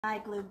My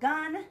glue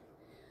gun.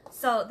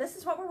 So this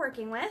is what we're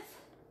working with.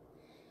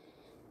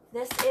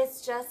 This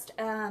is just,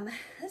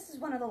 this is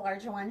one of the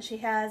larger ones. She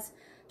has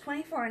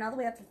 24 and all the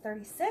way up to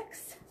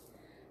 36.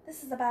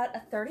 This is about a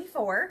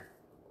 34.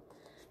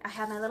 I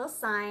have my little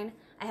sign.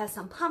 I have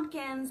some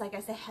pumpkins. Like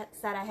I said,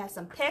 I have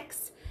some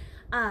picks.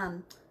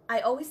 I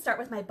always start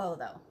with my bow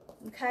though,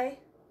 okay?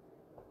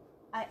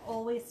 I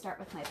always start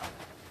with my bow.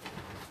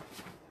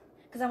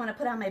 Because I want to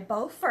put on my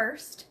bow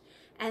first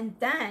and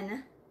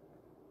then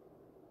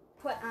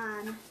put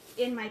on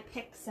in my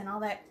picks and all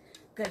that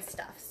good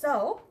stuff.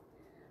 So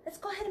let's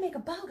go ahead and make a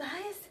bow,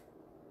 guys.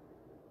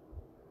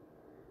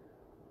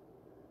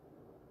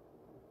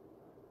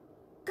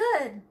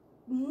 Good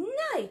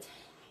night,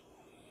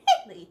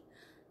 Haley.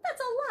 That's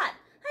a lot.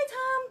 Hi,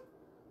 Tom.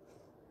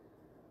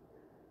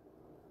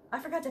 I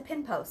forgot to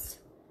pin post.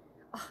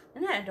 Oh,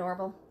 isn't that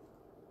adorable?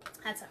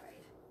 That's all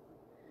right.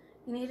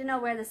 You need to know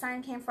where the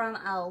sign came from,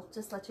 I'll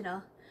just let you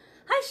know.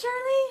 Hi,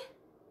 Shirley.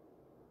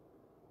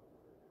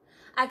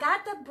 I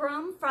got the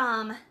broom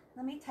from,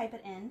 let me type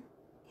it in.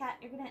 Cat,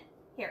 you're gonna,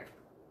 here.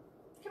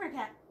 Come here,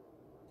 Cat.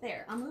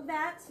 There, I'll move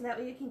that so that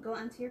way you can go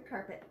onto your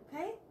carpet,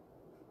 okay?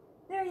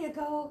 There you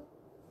go.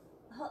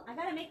 Oh, I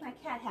gotta make my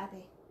cat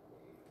happy.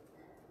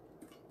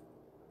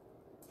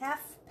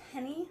 Half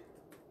penny.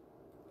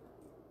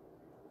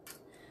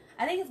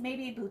 I think it's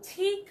maybe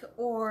boutique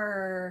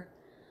or,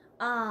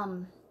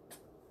 gosh,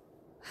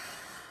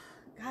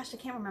 I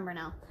can't remember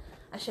now.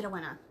 I should have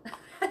went on.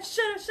 I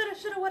shoulda,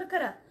 woulda,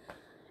 coulda.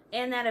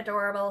 Isn't that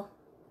adorable?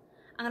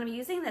 I'm going to be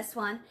using this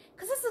one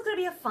because this is going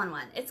to be a fun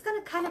one. It's going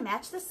to kind of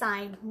match the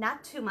sign,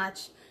 not too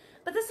much,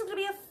 but this is going to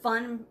be a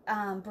fun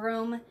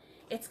broom.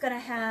 It's going to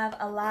have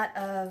a lot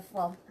of,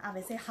 well,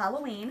 obviously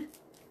Halloween.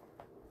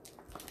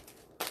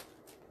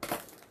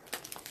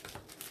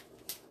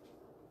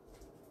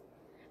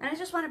 And I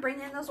just want to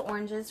bring in those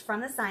oranges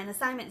from the sign. The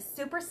sign is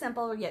super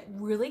simple yet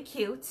really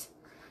cute.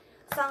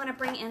 So I'm going to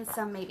bring in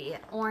some maybe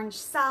orange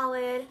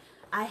solid.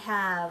 I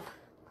have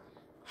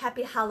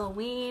Happy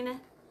Halloween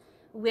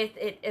with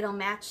it. It'll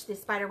match the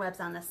spider webs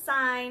on the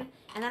sign.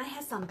 And then I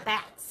have some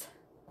bats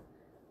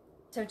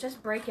to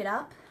just break it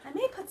up. I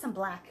may put some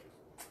black.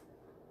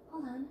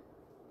 Hold on.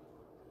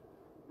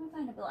 Let me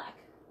find a black.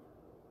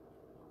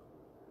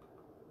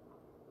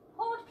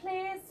 Hold,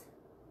 please.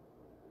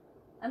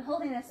 I'm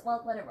holding this.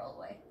 Well, let it roll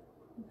away.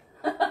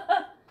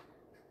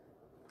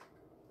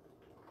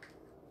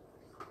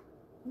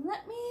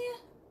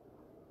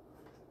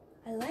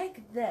 I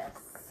like this.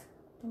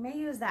 We may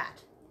use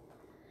that.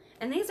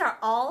 And these are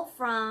all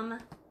from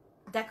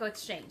Deco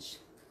Exchange.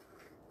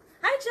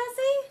 Hi,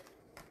 Jessie.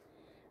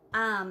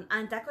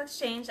 On Deco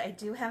Exchange, I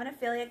do have an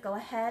affiliate. Go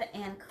ahead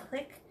and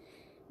click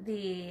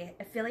the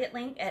affiliate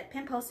link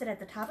pin posted at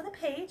the top of the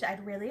page.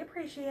 I'd really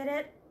appreciate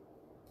it.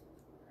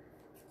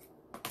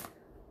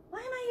 Why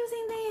am I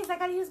using these? I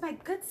gotta use my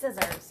good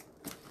scissors.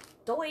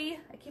 Doy.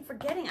 I keep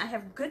forgetting I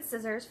have good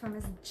scissors from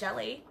Miss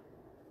Jelly.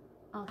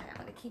 Okay, I'm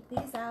gonna keep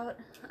these out.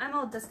 I'm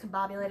all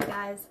discombobulated,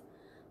 guys.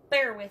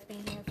 Bear with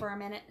me here for a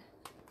minute.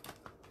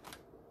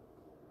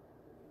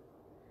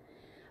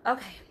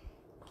 Okay,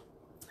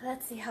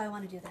 let's see how I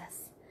want to do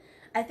this.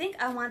 I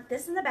think I want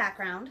this in the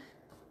background.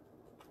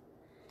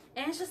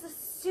 And it's just a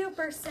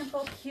super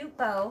simple, cute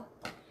bow.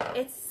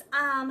 It's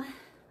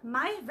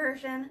my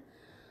version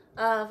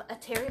of a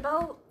terry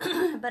bow,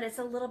 but it's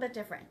a little bit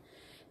different.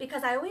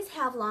 Because I always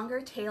have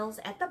longer tails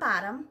at the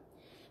bottom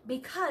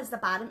because the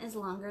bottom is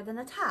longer than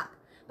the top.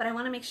 But I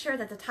want to make sure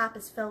that the top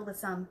is filled with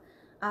some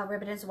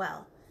ribbon as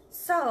well.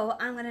 So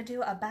I'm going to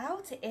do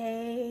about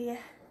a,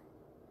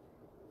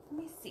 let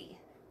me see.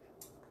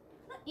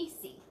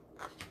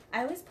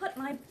 I always put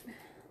my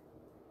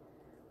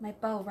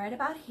bow right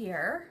about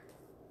here.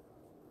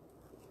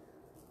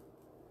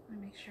 I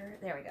want to make sure,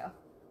 there we go.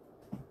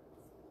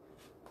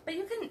 But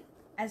you can,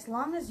 as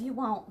long as you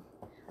won't,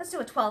 let's do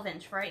a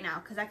 12-inch for right now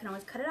because I can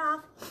always cut it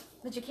off,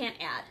 but you can't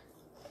add.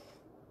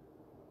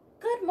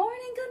 Good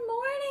morning, good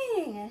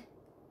morning.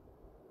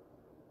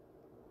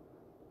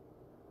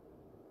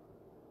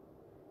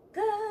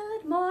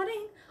 Good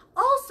morning.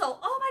 Also,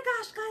 oh my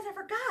gosh, guys, I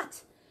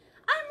forgot.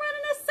 I'm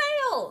running a sale.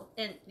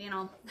 And, you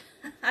know,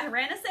 I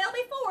ran a sale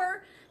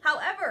before.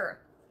 However,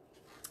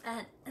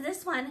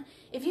 this one,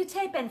 if you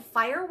type in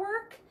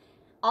firework,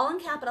 all in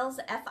capitals,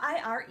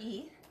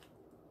 F-I-R-E,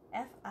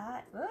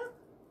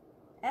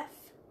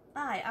 F-I-R-E-W-O-R-K.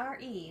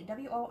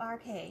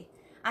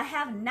 I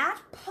have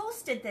not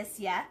posted this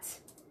yet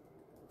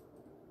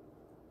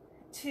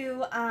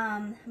to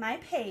my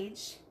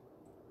page.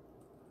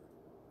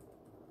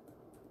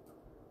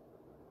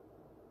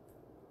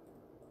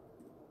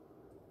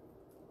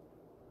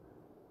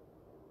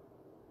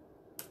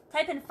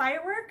 Type in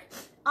firework.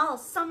 All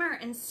summer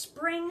and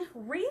spring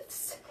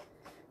wreaths,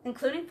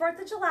 including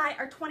 4th of July,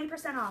 are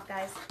 20% off,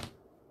 guys.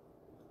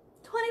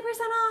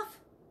 20% off.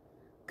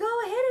 Go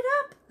hit it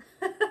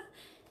up.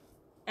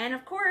 And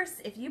of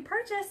course, if you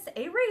purchase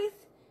a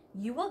wreath,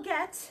 you will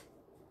get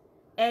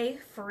a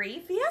free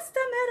Fiesta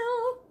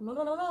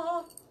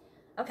medal.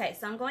 Okay,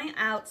 so I'm going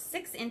out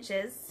 6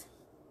 inches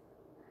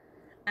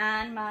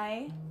on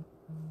my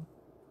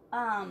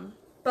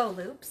bow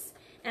loops,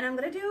 and I'm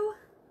gonna do,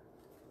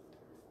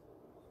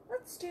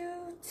 let's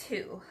do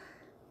 2.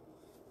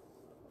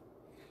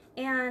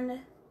 And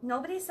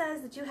nobody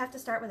says that you have to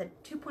start with a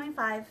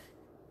 2.5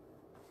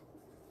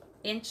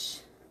 inch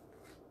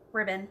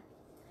ribbon.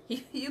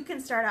 You can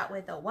start out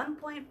with a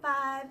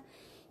 1.5.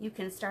 You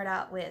can start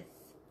out with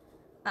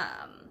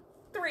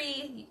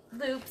 3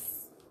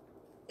 loops,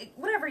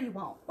 whatever you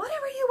want.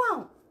 Whatever you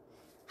want.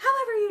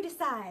 However you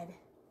decide.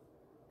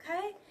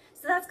 Okay?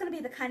 So that's going to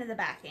be the kind of the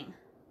backing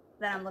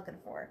that I'm looking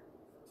for.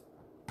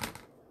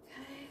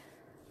 Okay.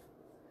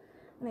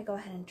 Let me go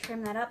ahead and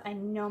trim that up. I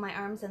know my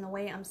arm's in the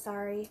way. I'm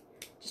sorry.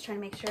 Just trying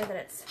to make sure that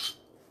it's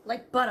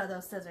like butter,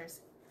 those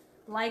scissors.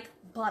 Like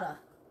butter.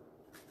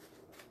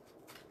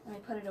 Let me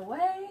put it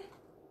away.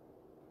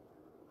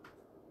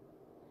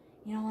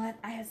 You know what?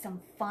 I had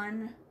some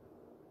fun.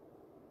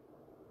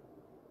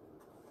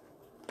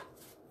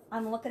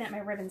 I'm looking at my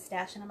ribbon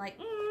stash and I'm like,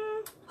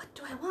 what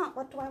do I want?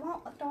 What do I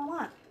want? What do I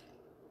want?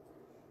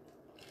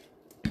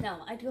 No,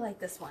 I do like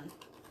this one.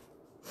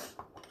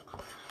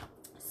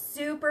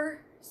 Super,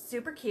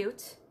 super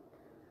cute.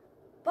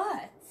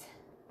 But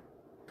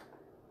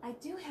I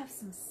do have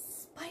some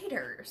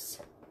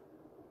spiders.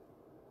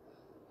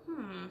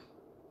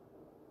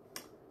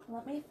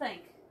 Let me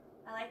think.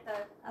 I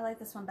like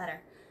this one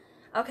better.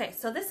 Okay,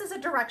 so this is a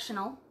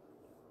directional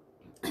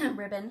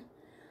ribbon.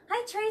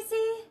 Hi,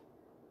 Tracy.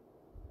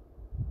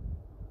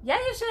 Yeah,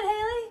 you should,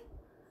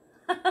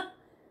 Haley.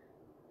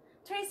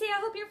 Tracy, I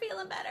hope you're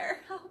feeling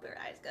better. I hope your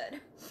eye's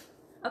good.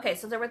 Okay,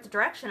 so they're with the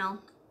directional.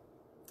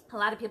 A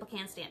lot of people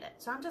can't stand it.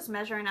 So I'm just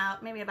measuring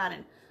out maybe about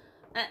an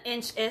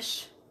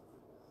inch-ish.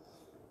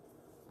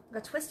 I'm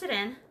going to twist it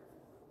in.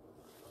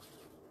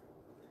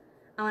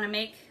 I want to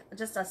make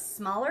just a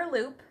smaller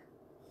loop.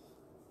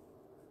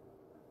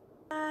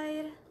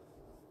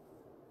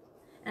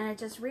 And I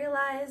just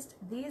realized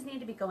these need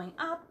to be going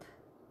up.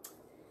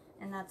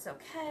 And that's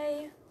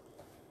okay.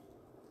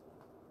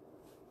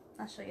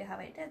 I'll show you how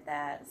I did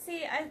that.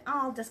 See, I'm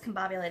all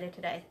discombobulated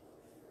today.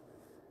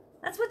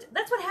 That's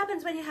what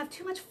happens when you have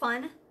too much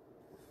fun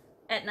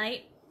at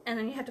night and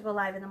then you have to go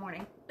live in the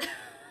morning.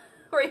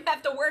 Or you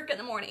have to work in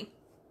the morning.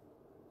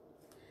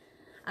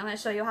 I'm going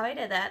to show you how I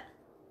did that.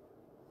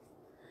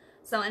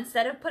 So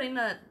instead of putting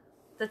the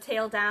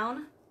tail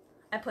down,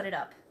 I put it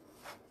up.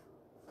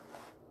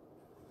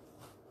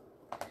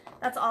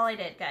 That's all I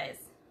did, guys.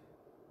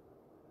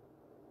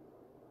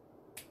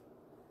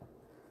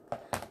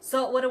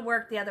 So it would have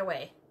worked the other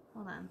way.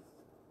 Hold on.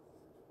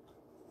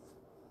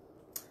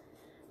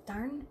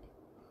 Darn,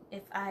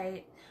 if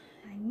I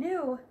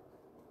knew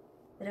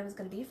that it was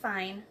going to be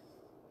fine.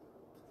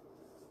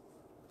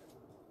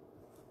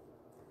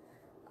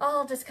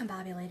 All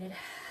discombobulated.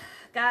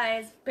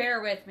 Guys,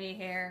 bear with me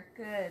here.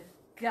 Good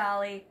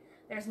golly.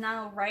 There's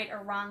no right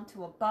or wrong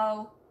to a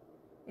bow.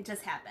 It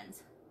just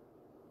happens.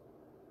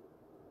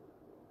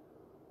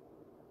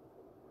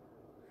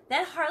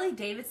 That Harley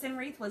Davidson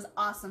wreath was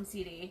awesome,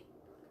 CD.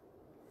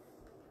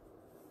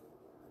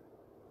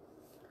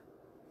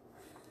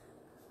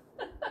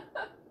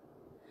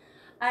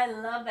 I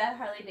love that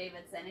Harley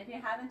Davidson. If you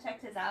haven't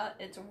checked his out,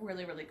 it's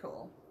really, really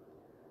cool.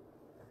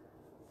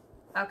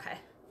 Okay.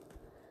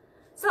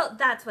 So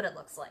that's what it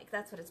looks like.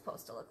 That's what it's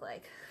supposed to look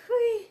like.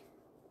 Whee!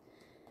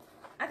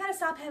 I gotta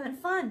stop having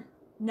fun.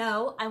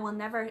 No, I will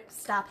never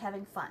stop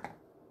having fun.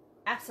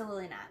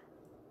 Absolutely not.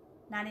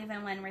 Not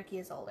even when Ricky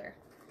is older.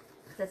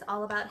 Because it's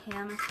all about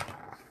him.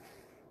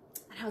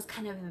 And I was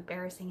kind of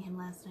embarrassing him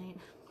last night.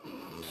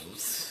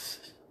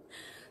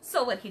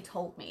 So what he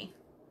told me.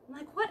 I'm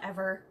like,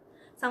 whatever.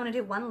 So I'm going to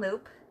do one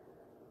loop.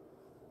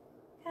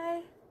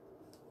 Okay.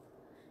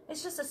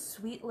 It's just a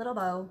sweet little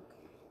bow.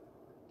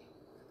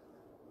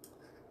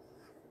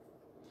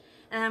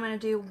 And I'm going to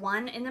do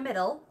one in the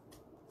middle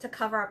to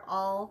cover up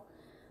all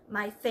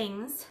my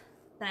things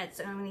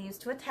that I'm going to use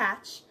to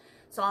attach.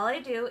 So all I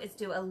do is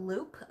do a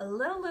loop, a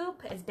little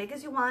loop, as big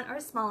as you want or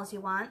as small as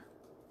you want.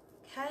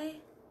 Okay.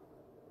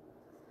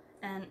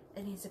 And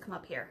it needs to come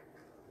up here.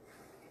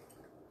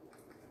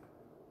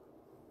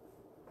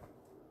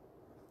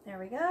 There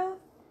we go.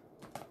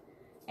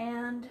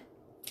 And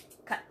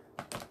cut.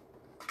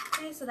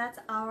 Okay, so that's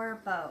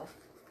our bow.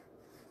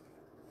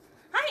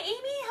 Hi,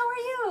 Amy, how are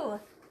you?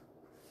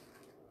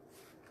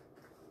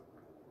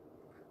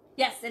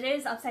 Yes, it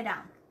is upside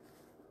down.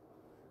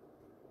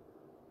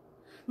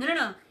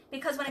 No.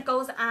 Because when it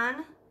goes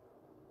on,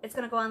 it's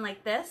going to go on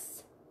like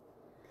this.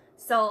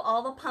 So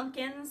all the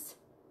pumpkins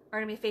are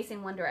going to be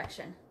facing one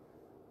direction.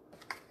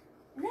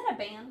 Isn't that a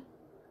band?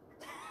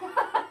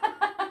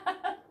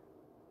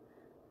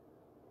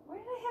 Where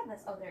did I have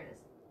this? Oh, there it is.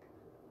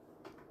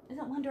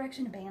 Isn't One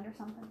Direction a band or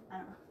something? I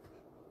don't know.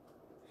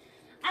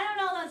 I don't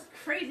know those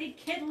crazy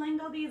kid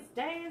lingo these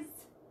days.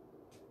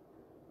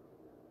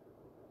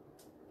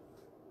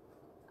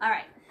 All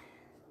right.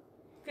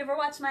 If you ever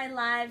watch my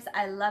lives,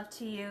 I love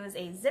to use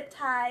a zip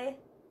tie.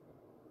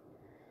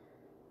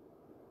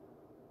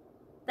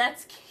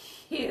 That's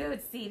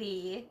cute,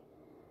 CD.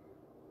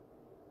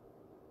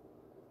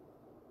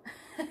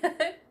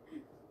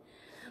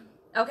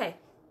 Okay,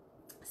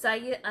 So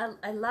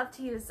I love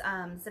to use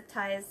zip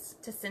ties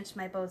to cinch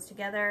my bows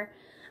together.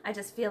 I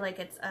just feel like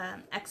it's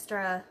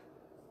extra,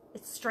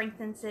 it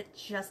strengthens it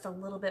just a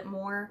little bit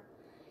more.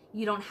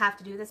 You don't have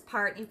to do this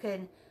part. You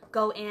can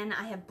go in,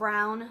 I have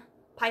brown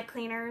pipe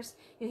cleaners.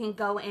 You can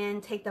go in,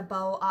 take the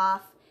bow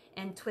off,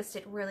 and twist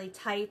it really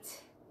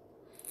tight.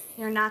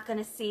 You're not going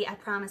to see, I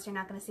promise you're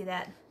not going to see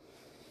that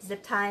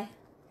zip tie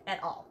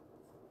at all.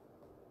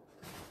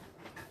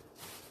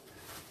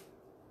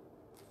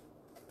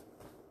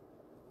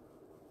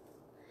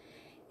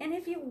 And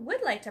if you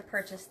would like to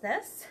purchase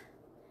this,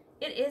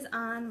 it is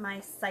on my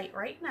site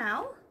right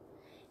now.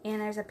 And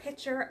there's a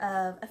picture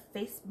of a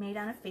face made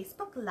on a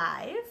Facebook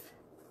Live.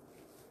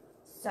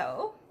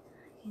 So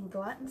you can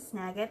go out and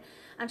snag it.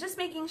 I'm just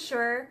making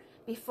sure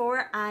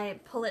before I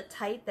pull it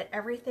tight that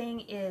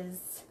everything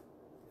is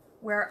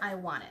where I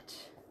want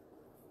it.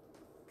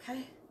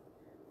 Okay.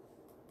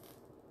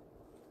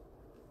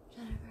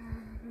 Jennifer.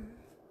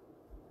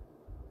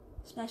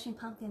 Smashing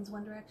Pumpkins,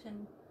 One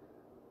Direction.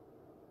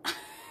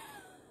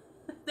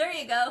 There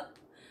you go.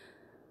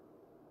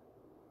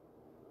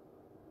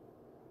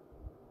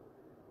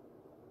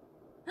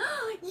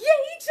 Yay,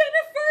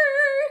 Jennifer!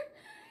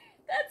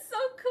 That's so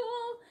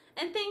cool.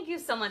 And thank you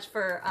so much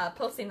for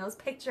posting those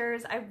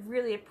pictures. I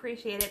really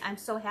appreciate it. I'm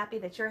so happy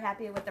that you're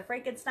happy with the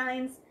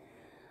Frankensteins.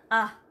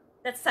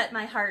 That set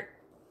my heart.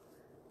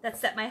 That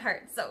set my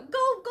heart. So go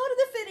to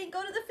the fitting.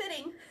 Go to the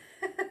fitting.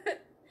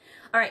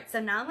 All right,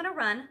 so now I'm going to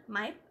run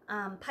my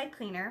pipe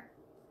cleaner.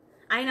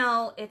 I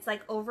know it's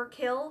like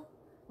overkill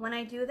when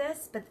I do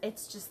this, but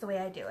it's just the way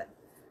I do it.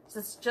 So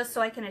it's just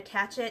so I can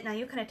attach it. Now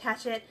you can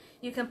attach it,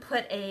 you can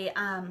put a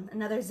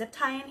another zip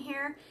tie in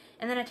here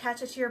and then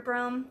attach it to your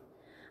broom.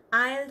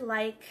 I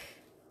like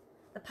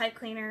the pipe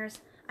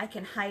cleaners. I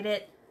can hide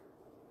it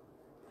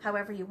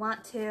however you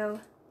want to.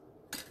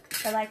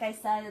 But like I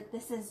said,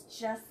 this is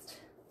just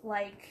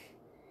like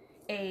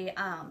a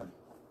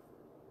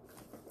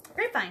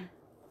grapevine.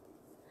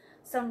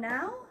 So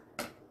now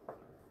I'm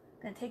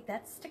gonna take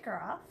that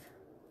sticker off.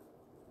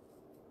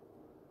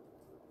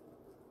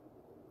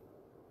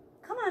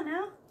 Come on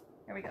now.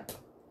 There we go.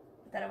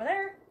 Put that over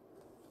there.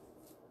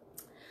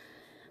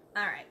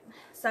 All right.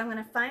 So I'm going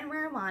to find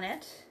where I want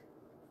it.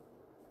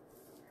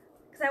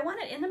 Because I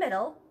want it in the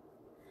middle.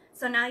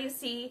 So now you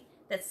see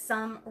that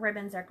some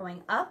ribbons are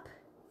going up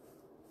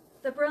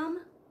the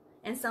broom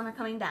and some are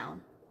coming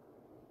down.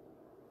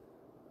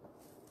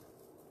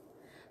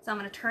 So I'm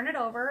going to turn it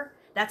over.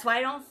 That's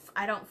why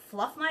I don't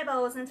fluff my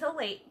bows until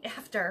late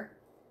after.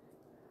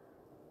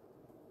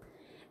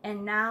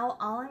 And now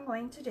all I'm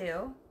going to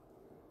do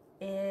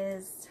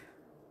is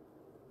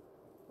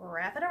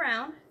wrap it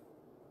around,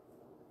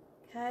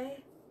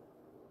 okay?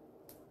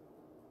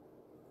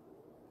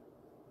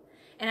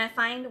 And I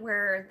find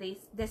where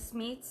this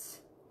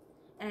meets,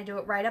 and I do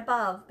it right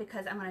above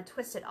because I'm going to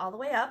twist it all the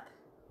way up.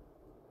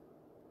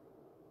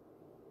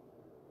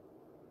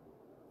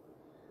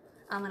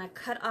 I'm going to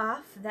cut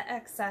off the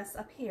excess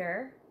up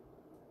here.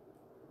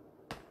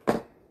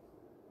 I'm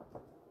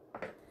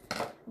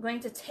going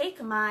to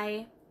take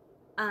my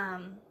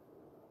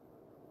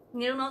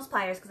needle nose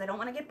pliers because I don't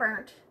want to get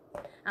burnt.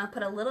 I'll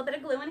put a little bit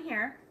of glue in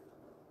here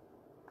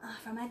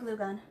from my glue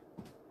gun.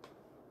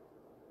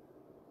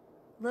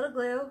 Little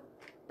glue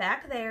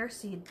back there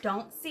so you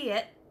don't see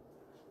it.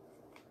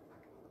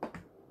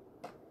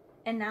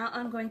 And now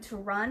I'm going to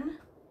run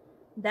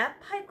that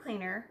pipe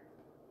cleaner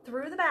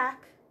through the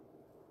back.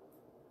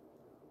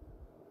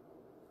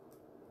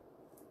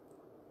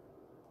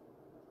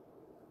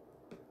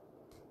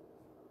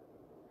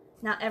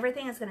 Now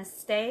everything is going to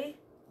stay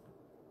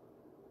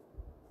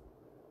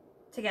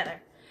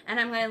together. And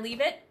I'm going to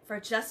leave it for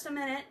just a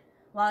minute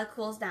while it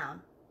cools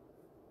down.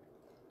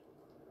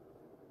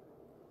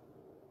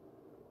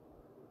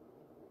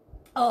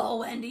 Oh,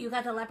 Wendy, you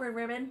got the leopard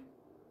ribbon?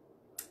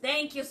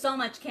 Thank you so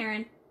much,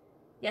 Karen.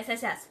 Yes,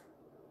 yes, yes.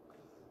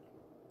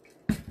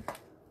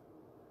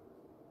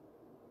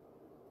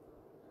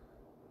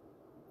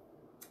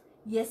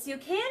 Yes, you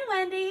can,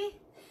 Wendy.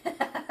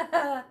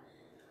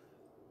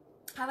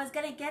 I was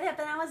going to get it,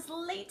 but I was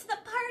late to the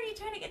party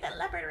trying to get that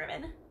leopard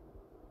ribbon.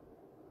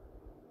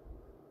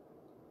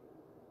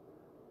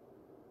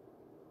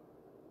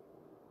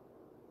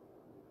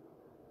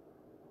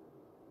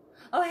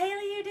 Oh,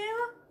 Haley, you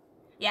do?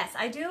 Yes,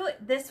 I do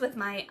this with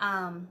my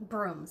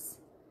brooms.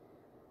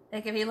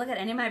 Like if you look at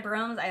any of my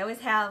brooms, I always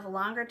have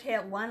longer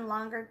tail, one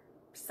longer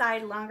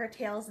side, longer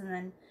tails, and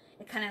then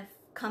it kind of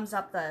comes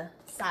up the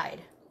side.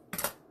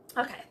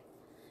 Okay,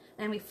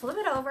 then we flip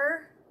it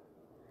over.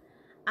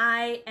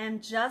 I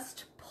am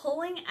just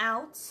pulling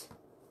out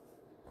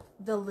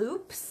the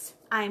loops.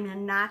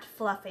 I'm not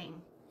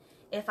fluffing.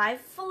 If I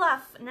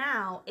fluff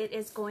now, it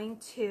is going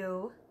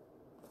to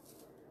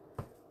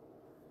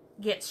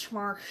get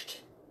smushed.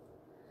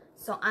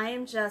 So I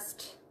am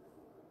just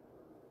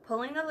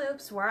pulling the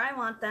loops where I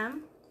want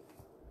them.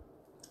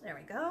 There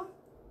we go.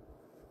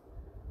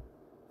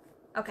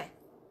 Okay.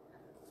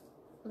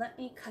 Let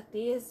me cut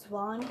these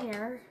while I'm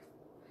here.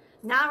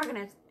 Now we're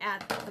going to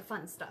add the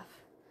fun stuff.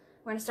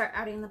 We're going to start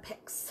adding the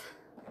picks.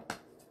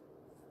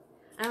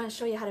 I'm going to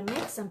show you how to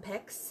make some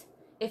picks.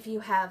 If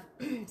you have,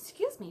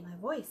 excuse me, my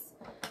voice.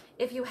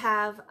 If you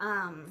have,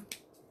 I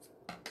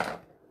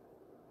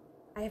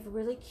have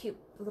really cute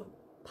little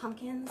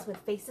pumpkins with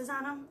faces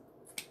on them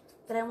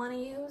that I want to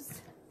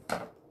use.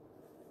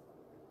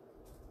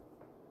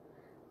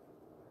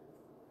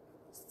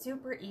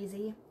 Super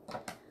easy.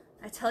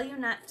 I tell you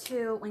not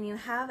to, when you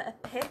have a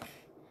pick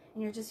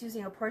and you're just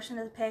using a portion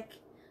of the pick,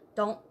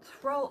 don't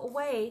throw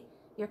away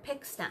your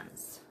pick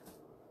stems.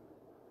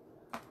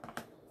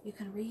 You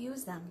can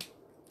reuse them.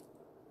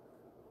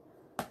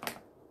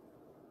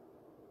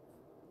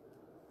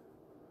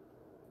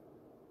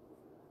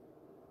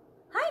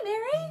 Hi,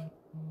 Mary.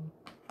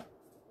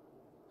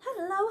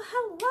 Hello,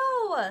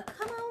 hello.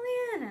 Come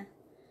on in.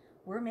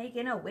 We're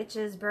making a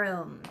witch's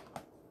broom.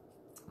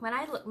 When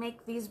I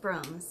make these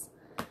brooms,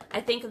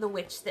 I think of the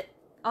witch that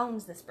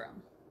owns this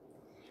broom.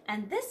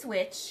 And this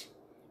witch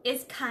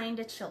is kind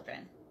to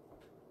children.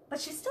 But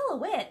she's still a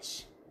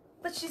witch,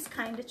 but she's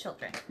kind to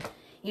children.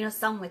 You know,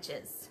 some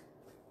witches,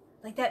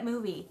 like that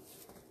movie.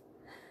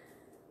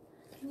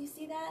 Can you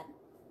see that?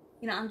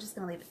 You know, I'm just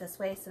going to leave it this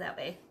way so that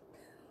way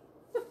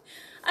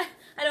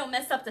I don't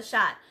mess up the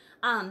shot.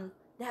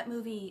 That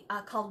movie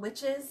called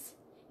Witches,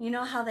 you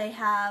know how they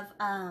have,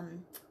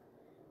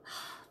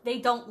 they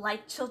don't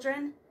like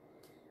children?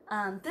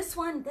 This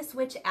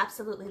witch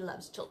absolutely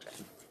loves children.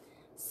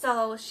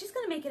 So she's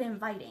going to make it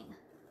inviting.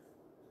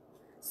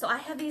 So I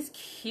have these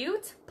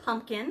cute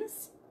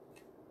pumpkins.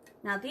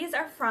 Now these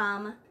are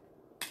from,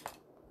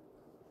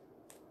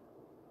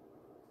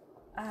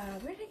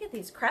 where did I get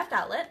these? Craft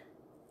Outlet.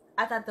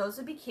 I thought those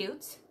would be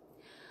cute.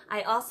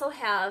 I also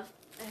have,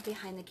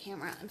 behind the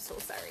camera, I'm so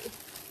sorry.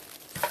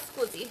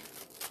 Squizzy.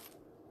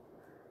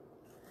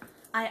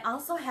 I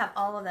also have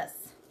all of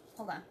this.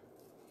 Hold on.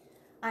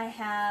 I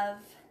have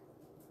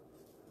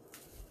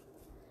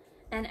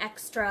an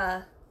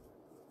extra,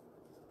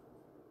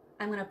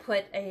 I'm going to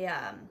put a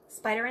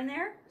spider in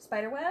there,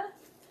 spider web.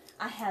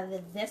 I have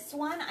this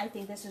one. I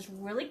think this is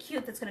really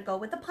cute. That's going to go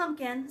with the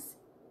pumpkins.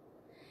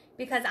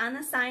 Because on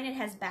the sign it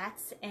has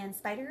bats and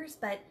spiders,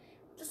 but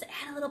just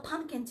add a little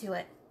pumpkin to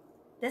it.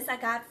 This I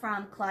got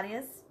from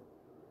Claudia's.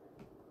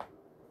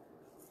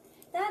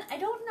 Then I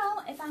don't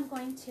know if I'm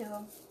going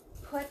to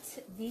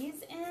put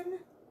these in.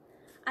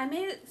 I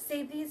may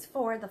save these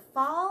for the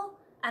fall.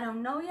 I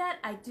don't know yet.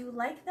 I do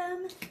like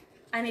them.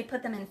 I may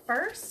put them in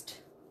first.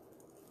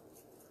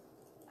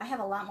 I have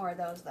a lot more of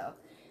those though.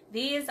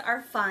 These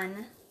are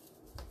fun.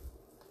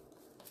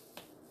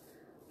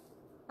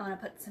 I'm going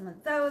to put some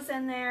of those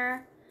in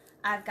there.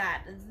 I've got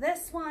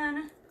this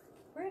one.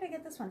 Where did I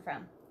get this one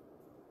from?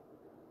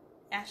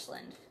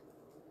 Ashland.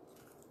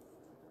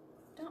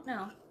 Don't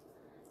know.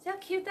 See how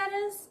cute that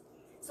is?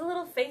 It's a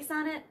little face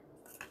on it.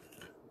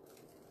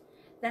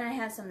 Then I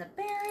have some of the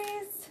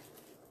berries.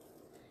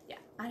 Yeah,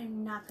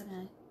 I'm not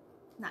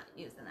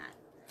using that.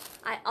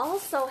 I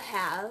also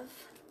have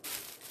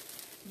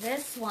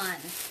this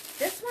one.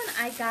 This one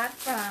I got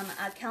from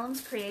Kellum's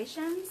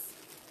Creations.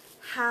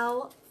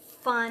 How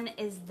fun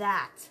is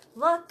that?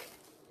 Look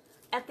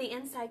at the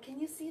inside. Can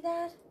you see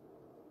that?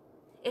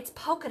 It's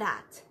polka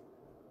dot.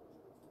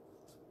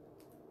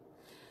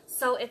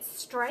 So it's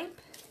stripe,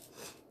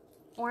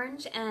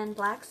 orange and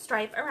black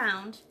stripe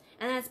around,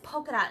 and then it's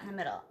polka dot in the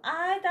middle.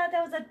 I thought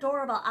that was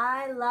adorable.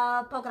 I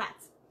love polka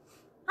dots.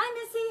 Hi,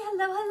 Missy.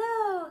 Hello,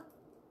 hello.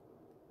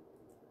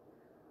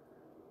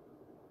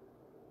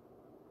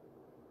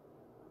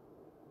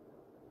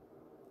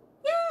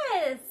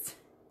 Yes.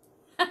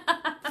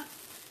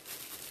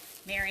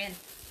 Marion.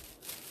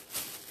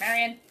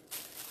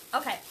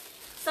 Okay,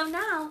 so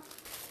now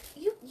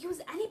you use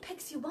any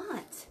picks you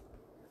want.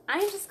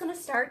 I'm just going to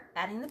start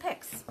adding the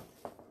picks.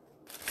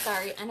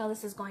 Sorry, I know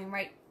this is going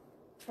right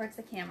towards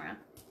the camera.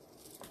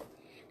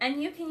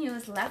 And you can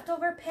use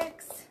leftover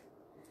picks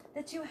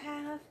that you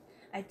have.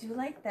 I do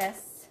like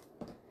this.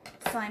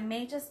 So I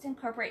may just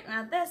incorporate,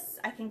 now this,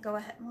 I can go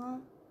ahead, well,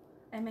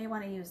 I may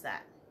want to use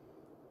that.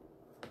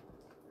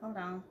 Hold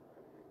on.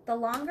 The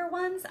longer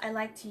ones I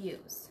like to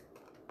use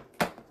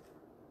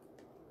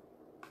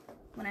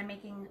when I'm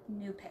making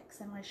new picks.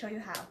 I'm going to show you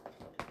how.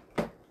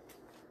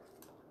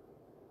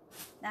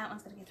 That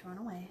one's going to get thrown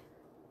away.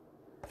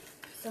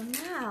 So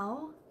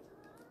now,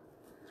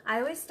 I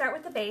always start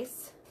with the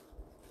base,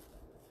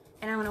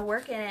 and I'm going to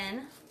work it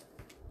in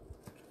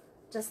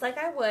just like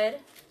I would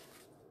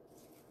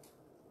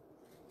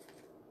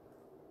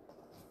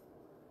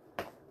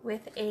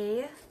with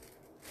a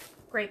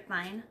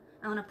grapevine.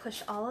 I want to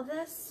push all of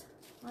this.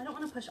 Well, I don't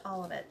want to push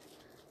all of it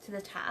to the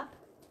top,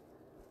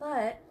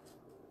 but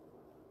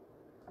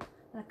I'm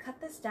going to cut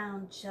this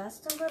down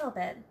just a little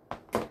bit.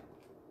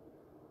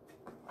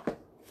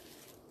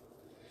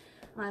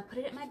 I'm going to put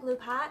it in my glue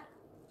pot,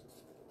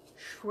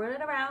 swirl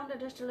it around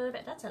just a little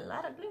bit. That's a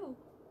lot of glue.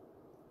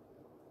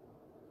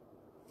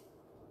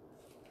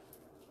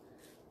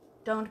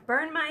 Don't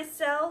burn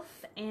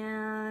myself,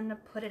 and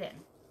put it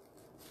in.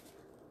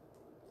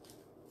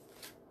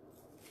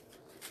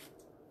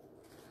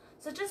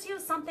 So just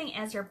use something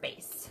as your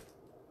base.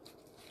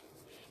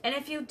 And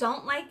if you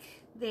don't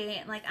like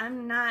like,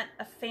 I'm not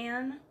a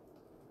fan,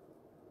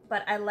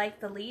 but I like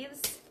the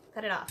leaves.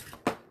 Cut it off.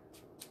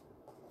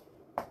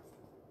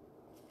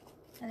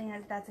 I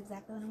think that's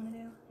exactly what I'm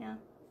gonna do, yeah.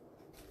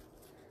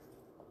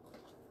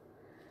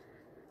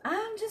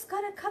 I'm just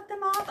gonna cut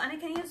them off and I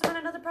can use them on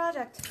another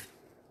project.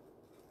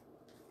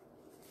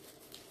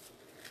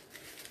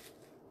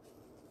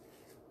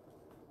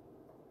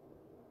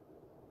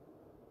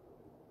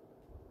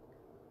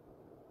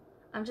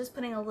 I'm just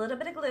putting a little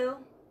bit of glue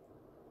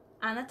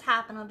on the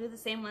top, and I'll do the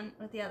same one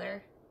with the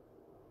other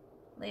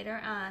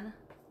later on.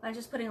 I'm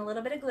just putting a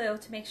little bit of glue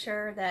to make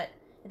sure that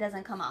it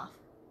doesn't come off.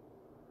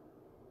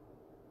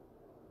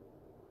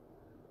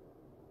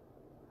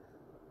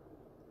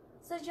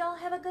 So did y'all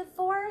have a good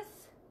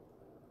 4th?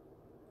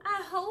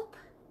 I hope.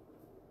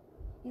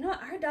 You know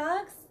what, our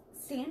dogs,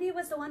 Sandy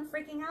was the one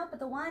freaking out, but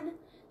the one,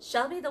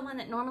 Shelby, the one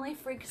that normally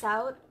freaks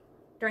out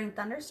during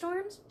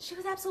thunderstorms, she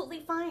was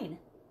absolutely fine.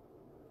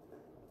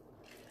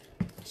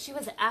 She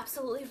was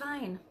absolutely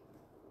fine.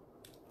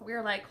 We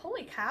were like,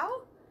 holy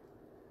cow.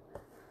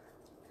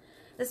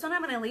 This one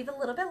I'm going to leave a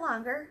little bit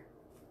longer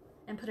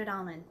and put it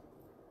all in.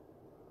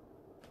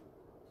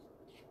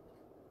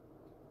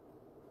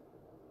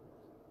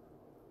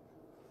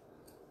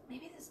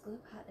 Maybe this glue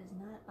pot is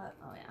not up.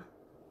 Oh yeah.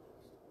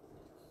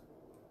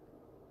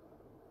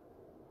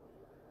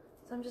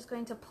 So I'm just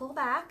going to pull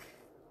back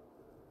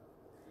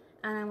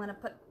and I'm going to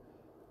put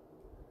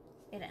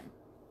it in.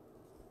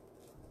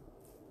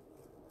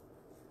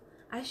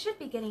 I should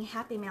be getting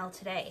Happy Mail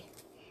today.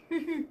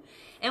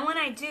 And when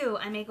I do,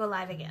 I may go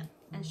live again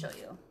and show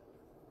you.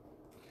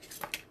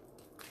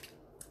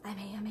 I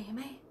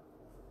may.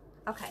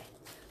 Okay.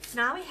 So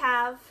now we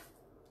have,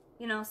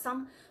 you know,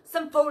 some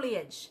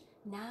foliage.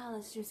 Now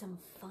let's do some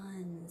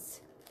funs.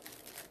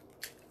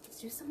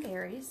 Let's do some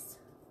berries.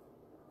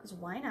 Because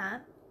why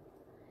not?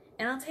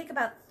 And I'll take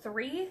about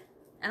 3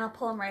 and I'll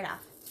pull them right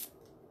off.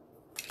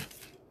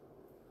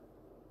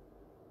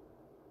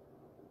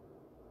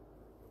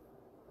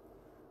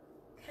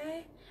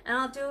 Okay, and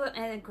I'll do it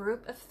in a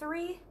group of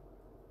 3,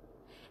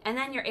 and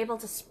then you're able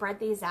to spread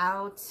these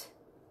out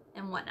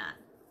and whatnot.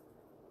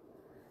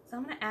 So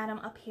I'm going to add them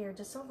up here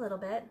just a little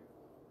bit.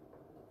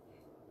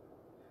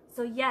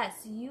 So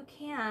yes, you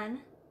can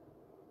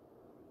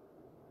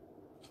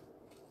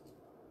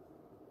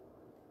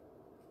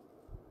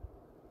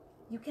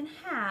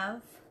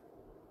have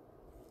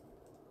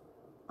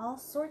all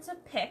sorts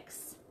of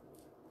picks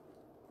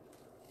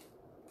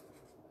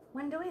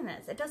when doing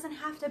this. It doesn't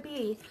have to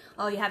be,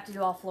 oh, you have to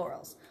do all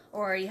florals,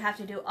 or you have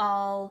to do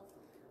all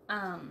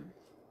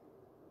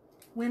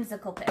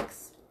whimsical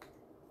picks.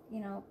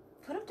 You know,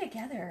 put them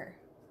together.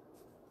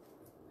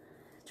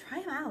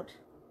 Try them out.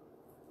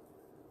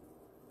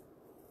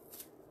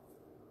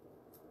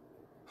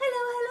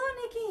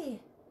 Hello,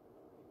 Nikki.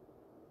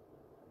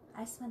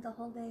 I spent the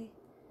whole day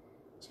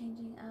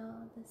changing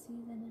out the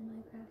season in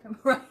my craft room.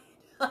 Right.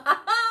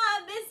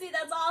 Missy,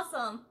 that's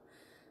awesome.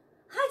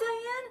 Hi,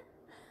 Diane.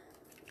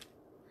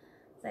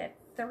 So I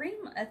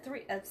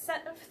have a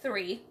set of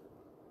 3.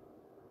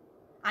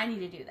 I need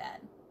to do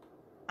that.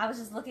 I was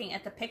just looking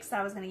at the picks that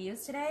I was going to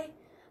use today,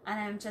 and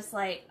I'm just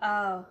like,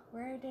 oh,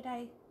 where did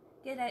I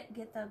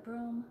get the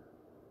broom?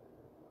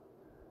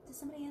 Did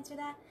somebody answer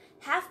that?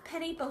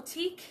 Halfpenny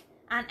Boutique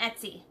on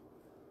Etsy.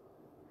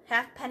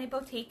 Halfpenny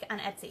Boutique on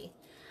Etsy.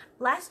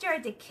 Last year I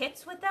did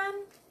kits with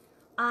them,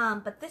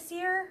 but this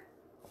year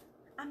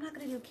I'm not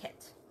going to do a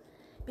kit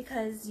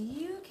because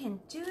you can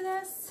do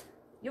this.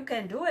 You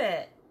can do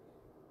it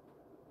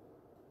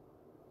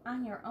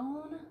on your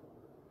own.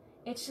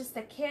 It's just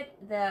the kit,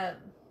 the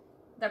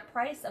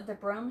price of the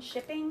broom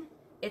shipping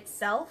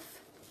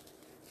itself,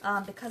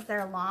 because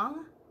they're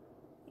long,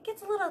 it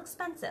gets a little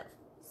expensive.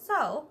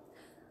 So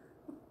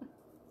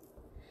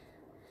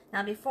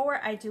now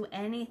before I do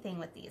anything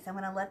with these, I'm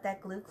going to let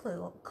that glue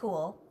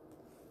cool.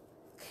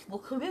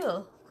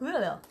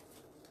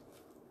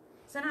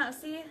 So now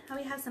see how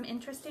we have some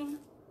interesting.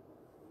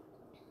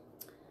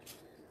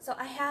 So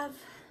I have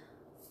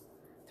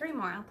 3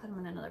 more. I'll put them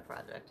in another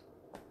project.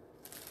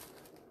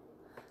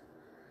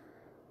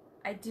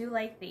 I do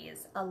like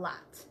these a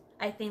lot.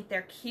 I think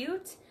they're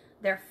cute.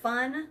 They're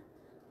fun.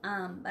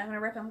 I'm going to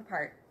rip them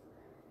apart.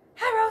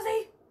 Hi,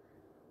 Rosie.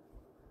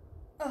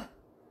 Ugh.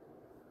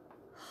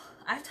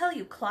 I tell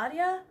you,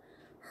 Claudia,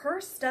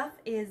 her stuff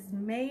is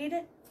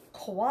made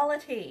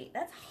quality.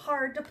 That's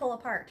hard to pull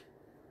apart.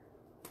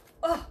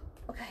 Oh,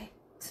 okay.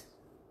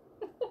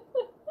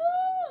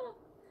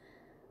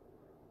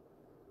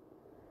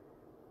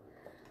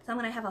 So I'm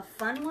going to have a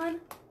fun one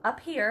up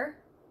here.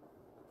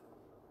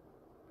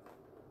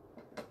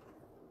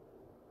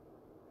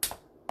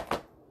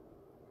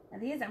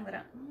 And these I'm going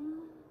to,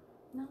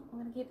 no, I'm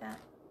going to keep that.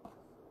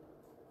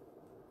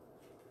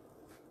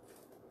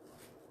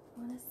 I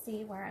want to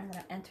see where I'm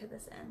going to enter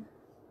this in.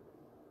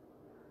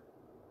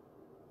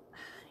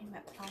 I need my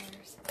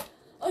pliers.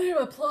 I need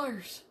my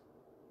pliers.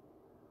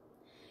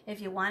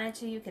 If you wanted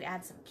to, you could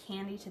add some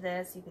candy to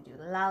this. You could do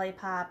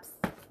lollipops.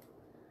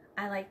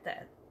 I like the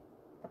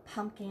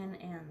pumpkin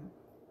and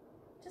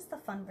just the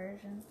fun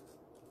version.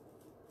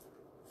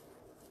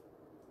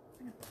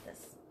 I'm gonna put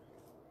this.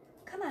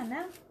 Come on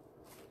now.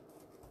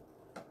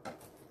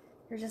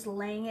 You're just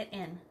laying it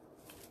in.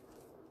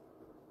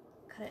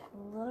 Cut it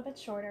a little bit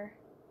shorter.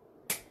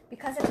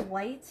 Because it's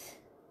white,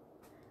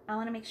 I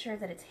want to make sure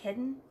that it's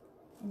hidden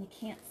and you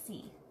can't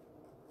see.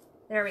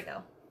 There we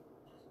go.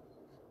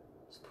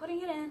 Just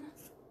putting it in.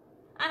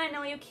 And I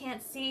know you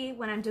can't see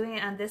when I'm doing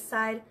it on this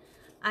side.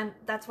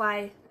 That's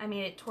why I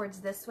made it towards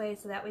this way,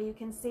 so that way you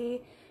can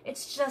see.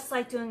 It's just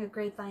like doing a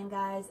grapevine,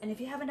 guys. And if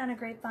you haven't done a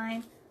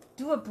grapevine,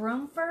 do a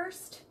broom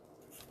first.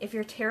 If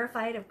you're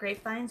terrified of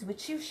grapevines,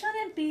 which you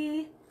shouldn't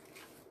be,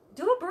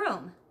 do a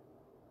broom.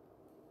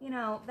 You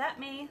know, that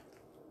may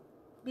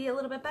be a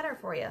little bit better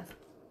for you.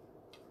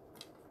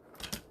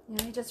 You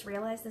know, I just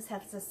realized this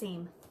has a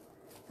seam.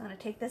 I'm going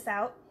to take this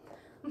out.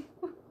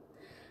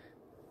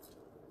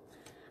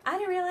 I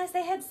didn't realize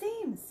they had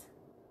seams.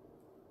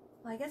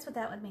 Well, I guess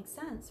that would make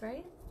sense,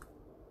 right?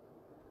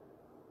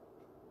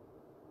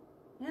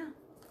 Yeah.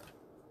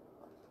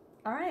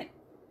 All right.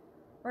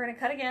 We're going to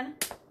cut again.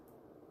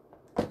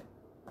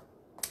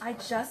 I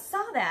just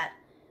saw that.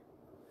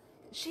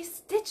 She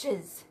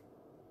stitches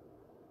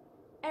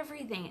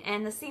everything,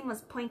 and the seam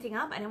was pointing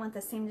up. I didn't want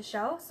the seam to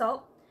show,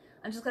 so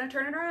I'm just going to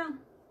turn it around.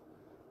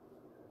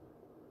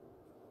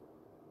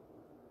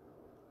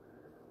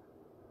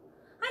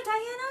 Hi,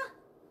 Diana.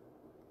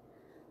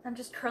 I'm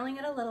just curling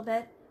it a little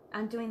bit.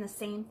 I'm doing the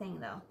same thing,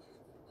 though,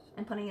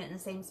 and putting it in the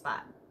same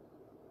spot.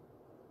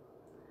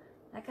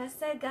 Like I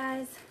said,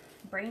 guys,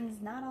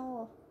 brain's not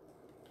all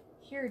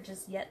here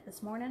just yet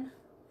this morning.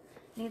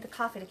 Need the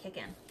coffee to kick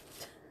in.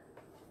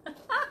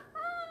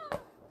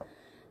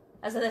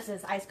 So this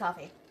is iced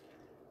coffee.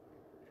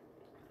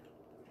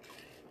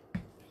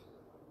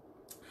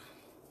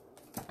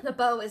 The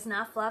bow is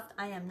not fluffed.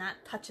 I am not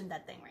touching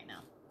that thing right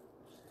now.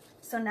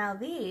 So now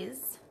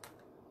these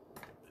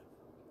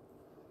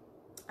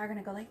are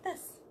gonna go like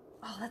this.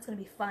 Oh, that's gonna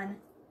be fun.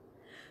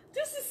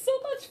 This is so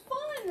much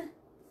fun.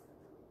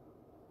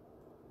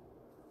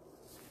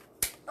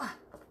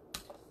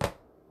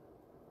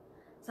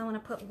 So I'm gonna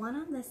put one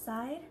on this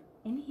side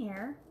in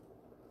here.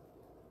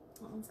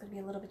 That one's gonna be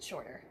a little bit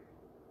shorter.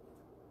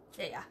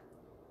 Yeah.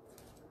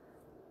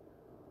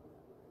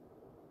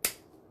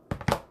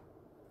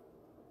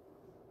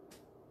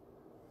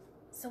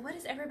 So what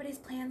is everybody's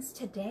plans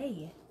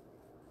today?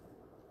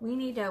 We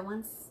need to,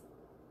 once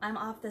I'm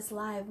off this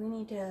live, we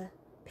need to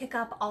pick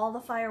up all the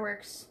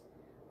fireworks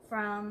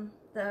from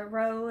the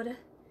road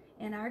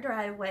in our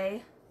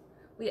driveway.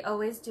 We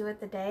always do it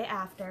the day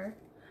after.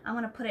 I'm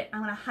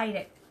gonna hide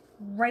it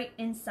right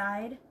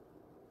inside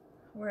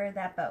where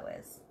that bow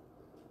is.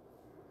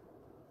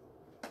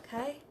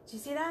 Okay, did you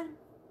see that?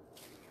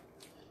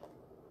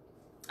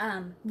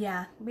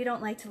 Yeah, we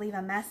don't like to leave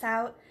a mess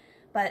out,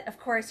 but of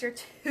course you're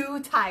too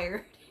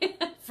tired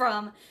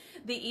from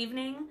the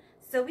evening,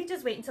 so we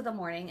just wait until the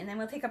morning, and then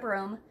we'll take a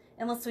broom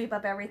and we'll sweep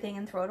up everything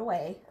and throw it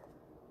away.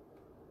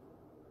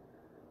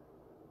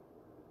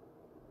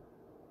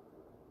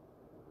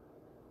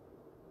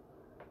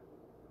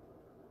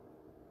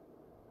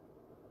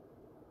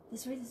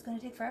 This wreath is going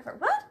to take forever.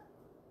 What?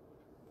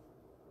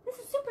 This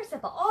is super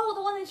simple. Oh,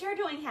 the one that you're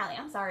doing, Hallie.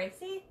 I'm sorry.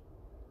 See?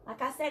 Like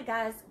I said,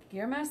 guys,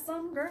 give me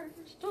some grace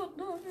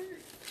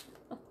tonight.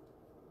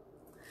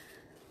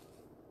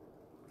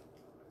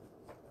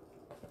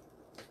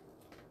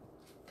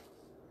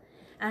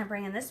 I'm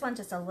bringing this one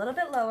just a little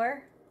bit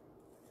lower.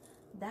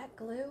 That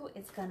glue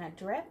is going to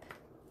drip.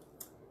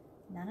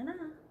 Na-na-na.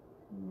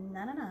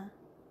 Na-na-na.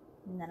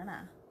 Na-na-na.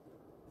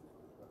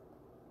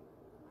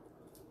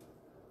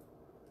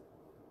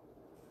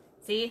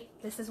 See,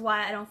 this is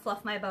why I don't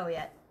fluff my bow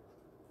yet.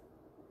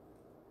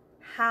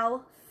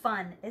 How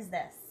fun is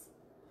this?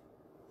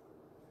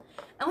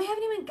 And we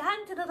haven't even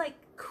gotten to the like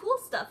cool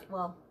stuff.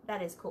 Well,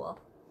 that is cool.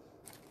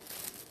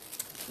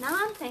 Now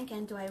I'm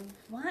thinking, do I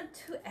want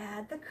to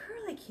add the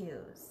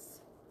curlicues?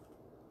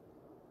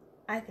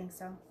 I think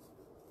so.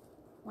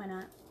 Why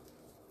not?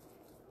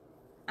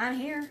 I'm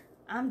here.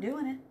 I'm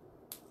doing it.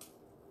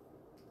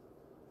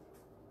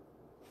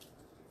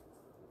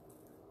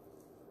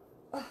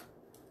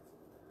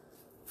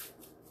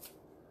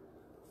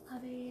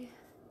 Hubby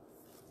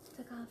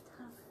took off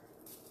top.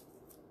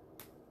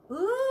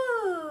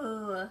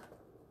 Ooh,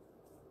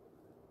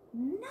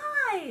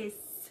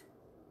 nice.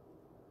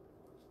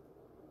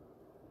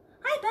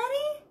 Hi,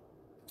 Betty.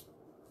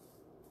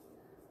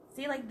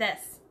 See, like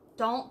this.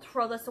 Don't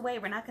throw this away.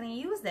 We're not going to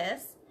use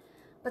this,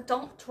 but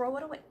don't throw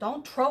it away.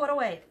 Don't throw it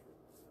away.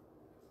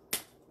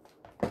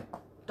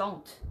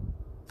 Don't.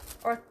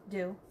 Or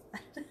do.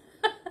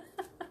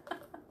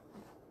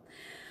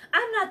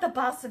 I'm not the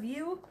boss of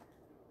you.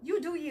 You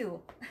do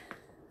you.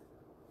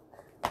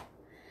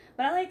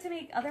 But I like to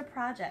make other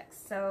projects,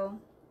 so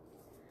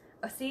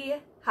see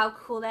how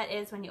cool that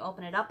is when you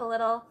open it up a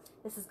little.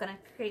 This is going to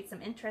create some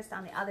interest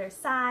on the other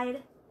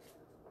side.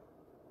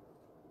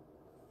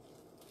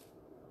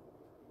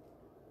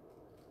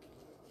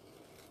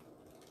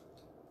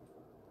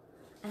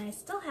 And I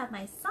still have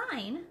my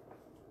sign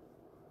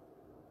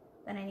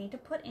that I need to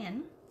put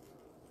in.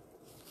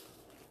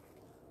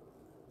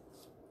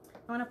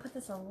 I'm going to put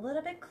this a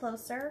little bit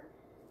closer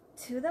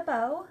to the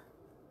bow.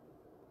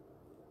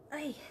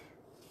 Ay.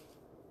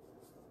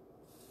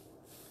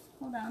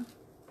 Hold on.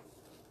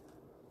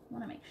 I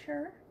want to make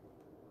sure.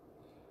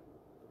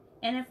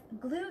 And if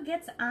glue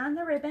gets on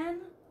the ribbon,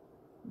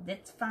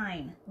 that's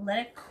fine. Let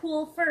it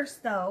cool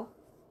first though.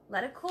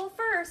 Let it cool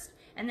first,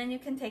 and then you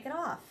can take it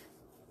off.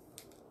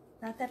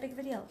 Not that big of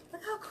a deal.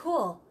 Look how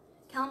cool.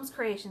 Callum's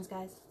Creations,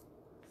 guys.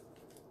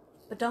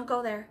 But don't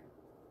go there.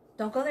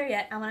 Don't go there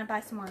yet. I want to buy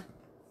some more.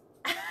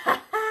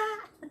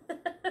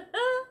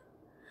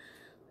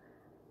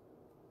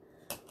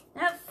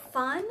 That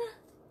fun?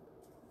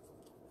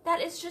 That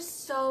is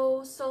just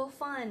so, so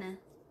fun.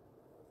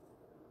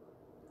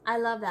 I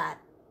love that.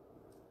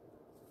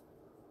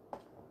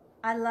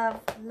 I love,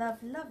 love,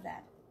 love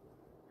that.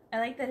 I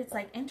like that it's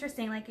like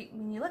interesting. Like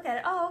when you look at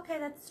it, oh, okay,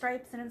 that's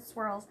stripes and it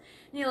swirls.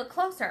 And you look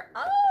closer.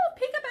 Oh,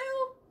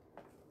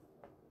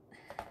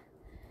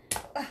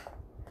 peekaboo.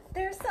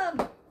 There's some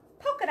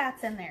polka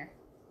dots in there.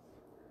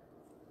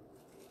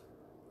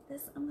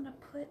 This I'm going to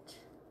put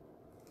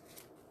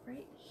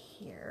right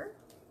here.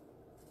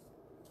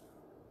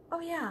 Oh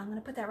yeah, I'm going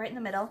to put that right in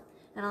the middle.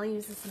 And I'll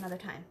use this another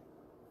time.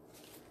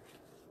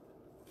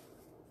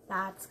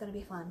 That's going to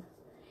be fun.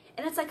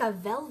 And it's like a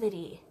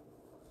velvety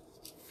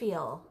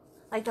feel.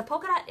 Like the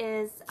polka dot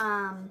is,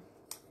 I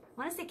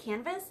want to say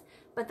canvas,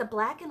 but the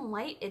black and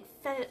white, it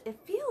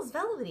feels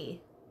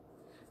velvety.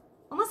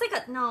 Almost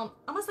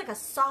like a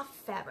soft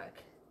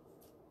fabric,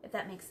 if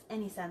that makes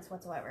any sense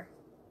whatsoever.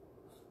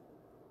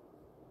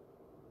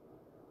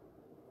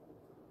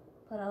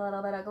 Put a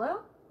little bit of glue.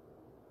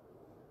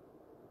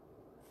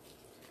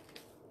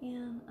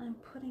 And I'm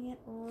putting it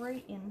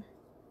right in.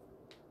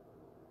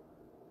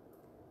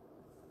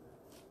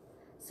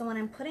 So when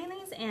I'm putting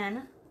these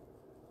in,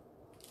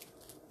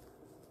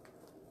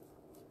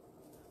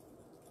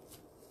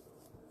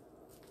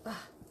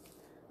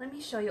 let me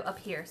show you up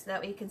here so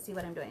that way you can see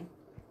what I'm doing.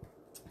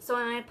 So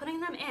when I'm putting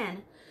them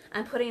in,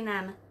 I'm putting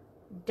them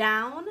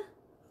down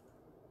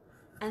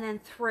and then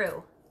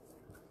through,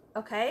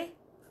 okay?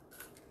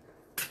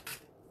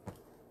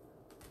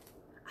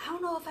 I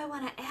don't know if I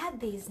want to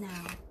add these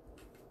now.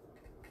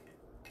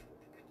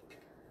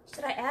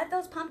 Should I add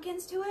those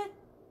pumpkins to it?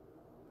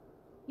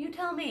 You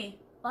tell me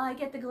while I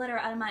get the glitter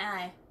out of my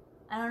eye.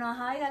 I don't know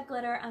how I got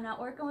glitter. I'm not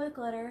working with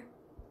glitter,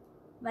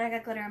 but I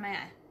got glitter in my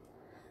eye.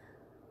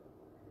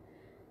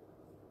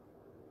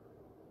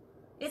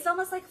 It's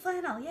almost like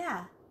flannel,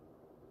 yeah.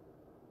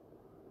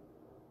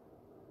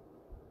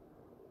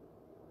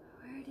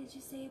 Where did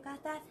you say you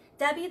got that?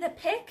 Debbie the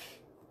Pick.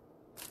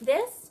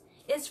 This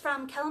is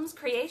from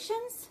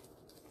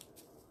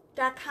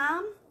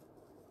kellumscreations.com.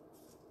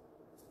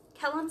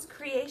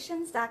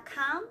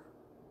 kellumscreations.com.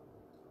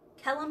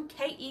 Kellum,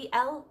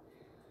 K-E-L.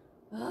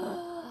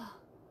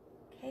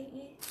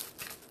 K-E.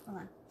 Hold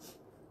on.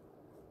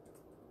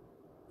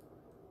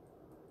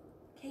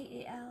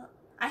 K-E-L.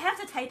 I have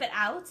to type it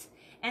out.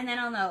 And then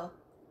I'll know.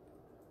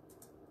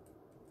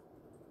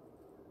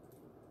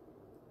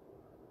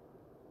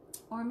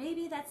 Or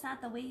maybe that's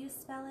not the way you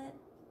spell it.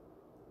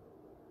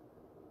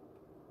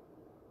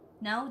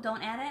 No,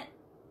 don't add it.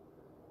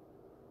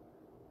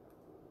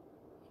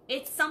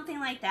 It's something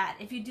like that.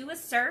 If you do a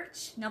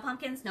search, no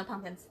pumpkins, no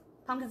pumpkins.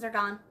 Pumpkins are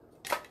gone.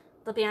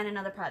 They'll be on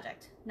another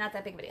project. Not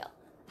that big of a deal.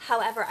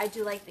 However, I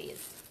do like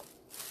these.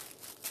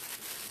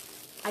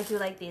 I do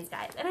like these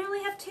guys. And I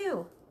only have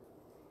 2.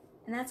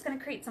 And that's going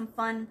to create some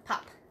fun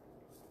pop.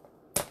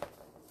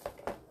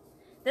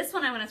 This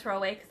one I'm going to throw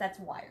away because that's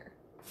wire.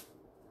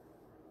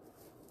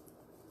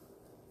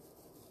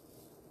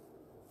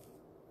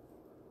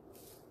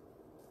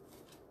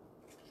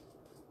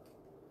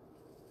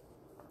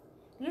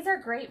 These are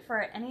great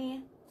for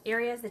any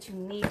areas that you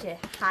need to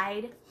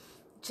hide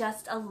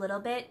just a little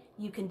bit.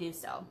 You can do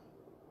so.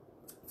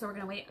 So we're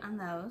going to wait on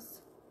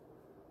those.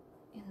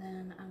 And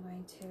then I'm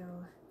going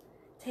to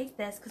take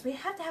this because we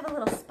have to have a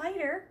little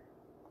spider.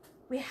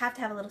 We have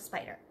to have a little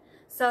spider.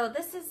 So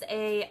this is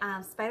a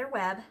spider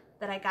web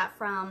that I got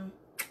from,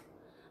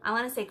 I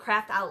want to say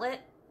Craft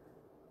Outlet.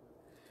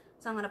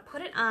 So I'm going to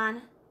put it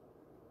on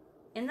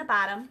in the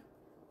bottom.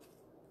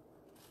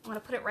 I'm going to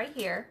put it right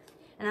here.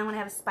 And I'm going to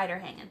have a spider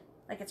hanging,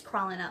 like it's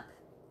crawling up.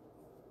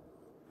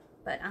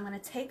 But I'm going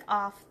to take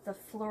off the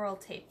floral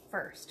tape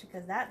first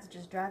because that's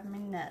just driving me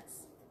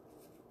nuts.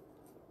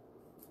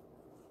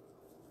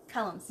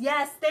 Kellums.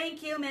 Yes,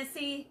 thank you,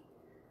 Missy.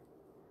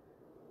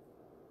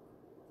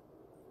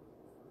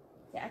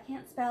 Yeah, I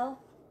can't spell.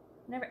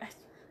 I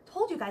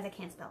told you guys I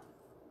can't spell.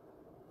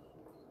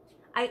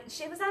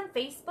 She was on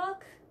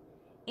Facebook,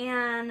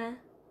 and I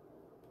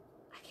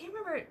can't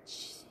remember.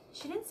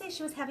 She didn't say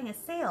she was having a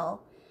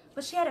sale,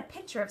 but she had a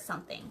picture of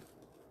something.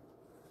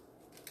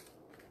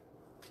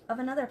 Of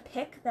another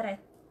pick that I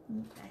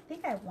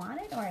think I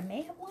wanted, or I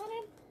may have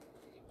wanted.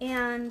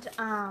 And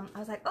I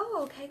was like,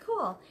 oh, okay,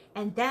 cool.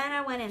 And then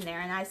I went in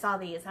there, and I saw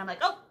these, and I'm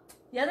like, oh,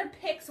 the other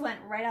picks went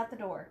right out the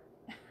door.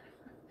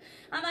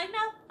 I'm like, no,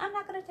 I'm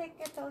not going to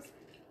get those.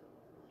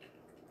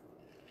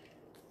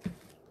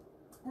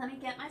 Let me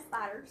get my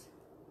spotters.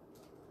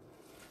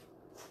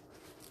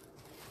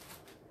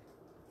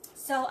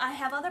 So I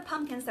have other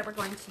pumpkins that we're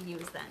going to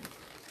use then.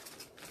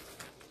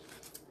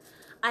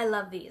 I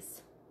love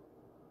these.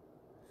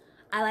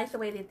 I like the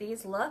way that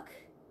these look.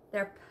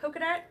 They're polka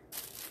dot.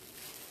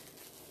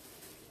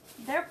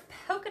 They're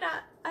polka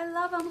dot. I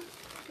love them.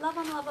 Love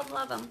them, love them,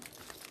 love them.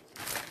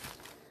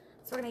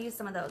 So we're going to use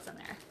some of those in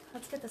there.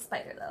 Let's get the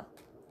spider though.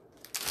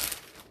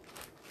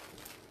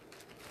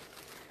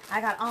 I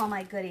got all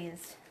my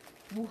goodies.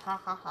 Woo ha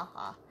ha ha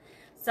ha.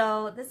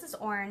 So this is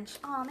orange.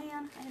 Oh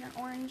man, I had an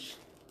orange.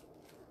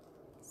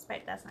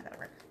 Spider, that's not going to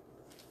work.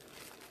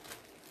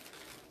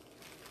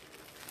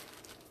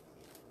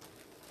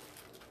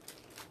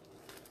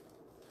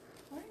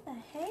 Where the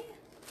hey?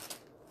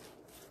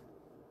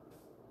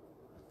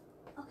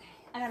 Okay,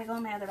 I gotta go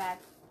in my other bag.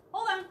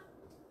 Hold on.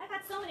 I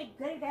got so many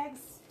goodie bags.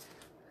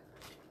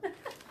 Is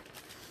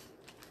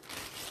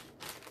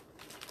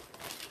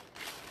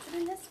it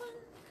in this one?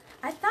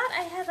 I thought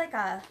I had like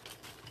a...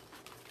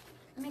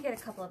 Let me get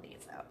a couple of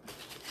these out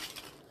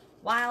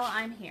while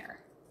I'm here.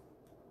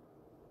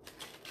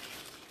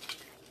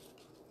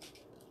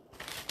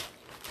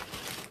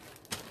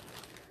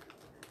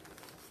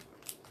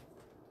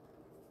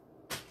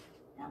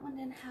 That one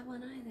didn't have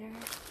one either.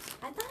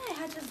 I thought I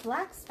had just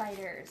black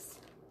spiders.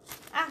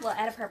 Ah, we'll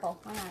add a purple.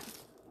 Why not?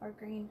 Or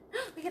green.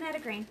 We can add a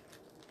green.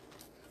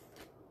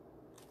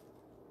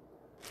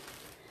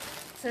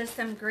 So there's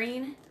some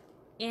green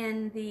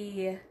in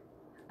the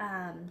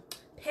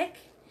pick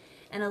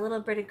and a little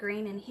bit of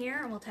green in here,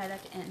 and we'll tie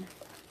that in.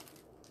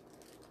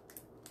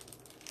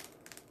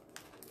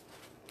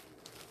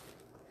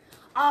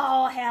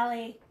 Oh,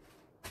 Hallie.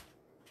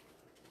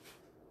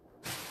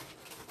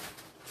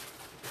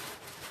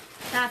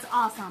 That's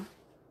awesome.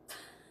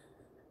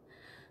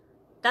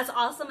 That's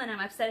awesome, and I'm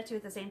upset at you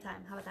at the same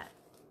time. How about that?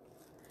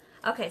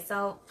 Okay,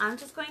 so I'm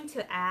just going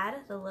to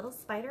add the little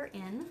spider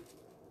in.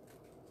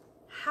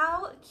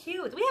 How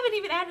cute. We haven't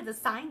even added the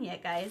sign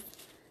yet, guys.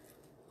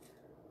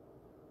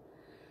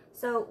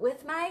 So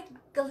with my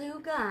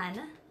glue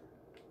gun,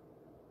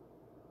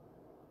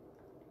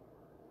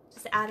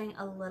 just adding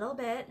a little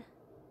bit.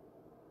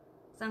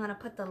 So I'm going to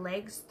put the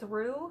legs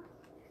through.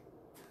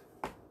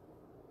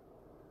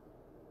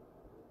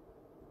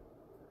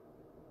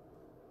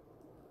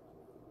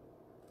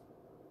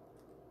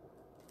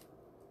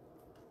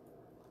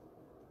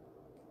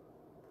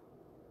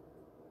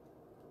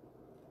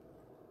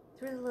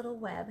 Through the little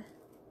web,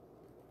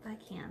 if I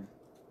can.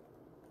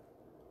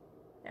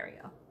 There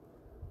we go.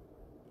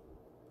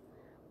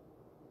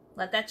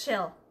 Let that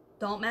chill.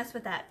 Don't mess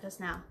with that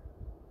just now.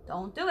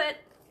 Don't do it.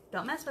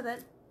 Don't mess with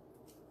it.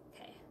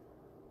 Okay.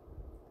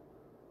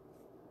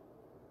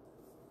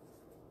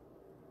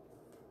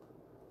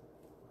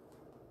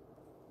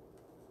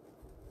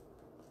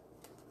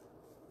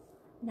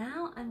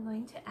 Now I'm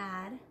going to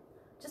add,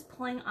 just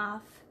pulling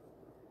off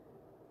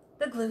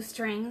the glue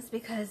strings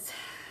because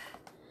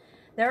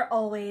they're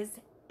always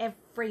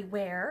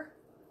everywhere.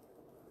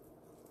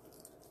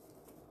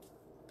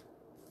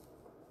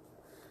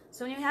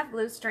 So when you have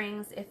glue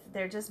strings, if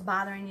they're just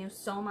bothering you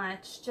so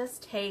much,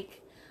 just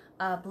take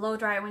a blow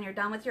dryer when you're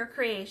done with your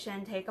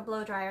creation. Take a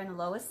blow dryer in the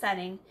lowest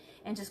setting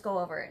and just go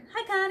over it.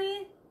 Hi,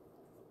 Connie.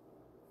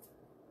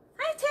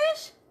 Hi,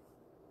 Tish.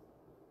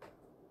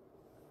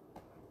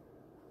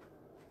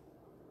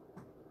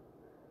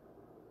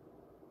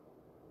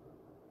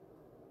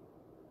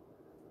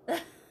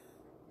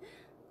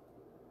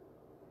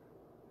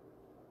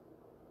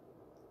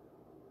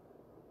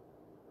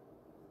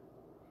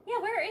 Yeah,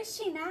 where is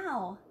she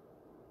now?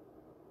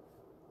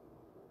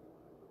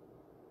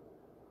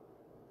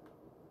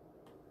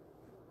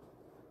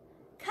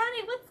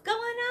 Connie, what's going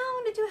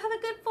on? Did you have a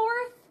good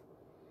 4th?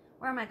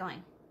 Where am I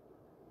going?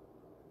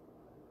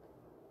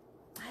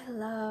 I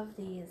love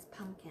these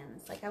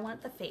pumpkins. Like, I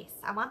want the face.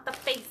 I want the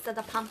face of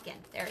the pumpkin.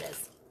 There it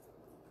is.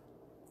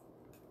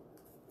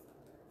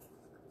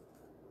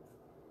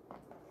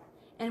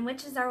 And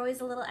witches are always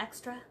a little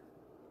extra.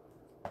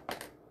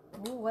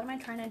 Ooh, what am I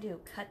trying to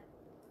do? Cut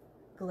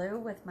glue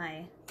with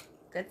my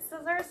good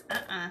scissors?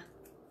 I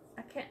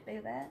can't do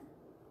that.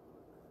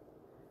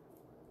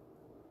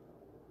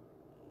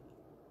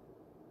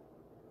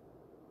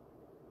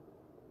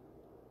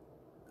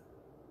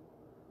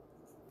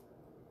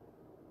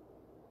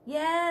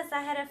 Yes,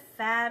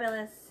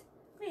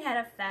 we had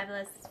a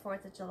fabulous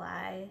 4th of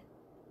July.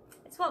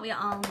 It's what we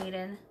all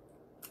needed.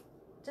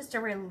 Just to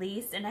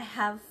release and to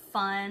have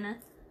fun.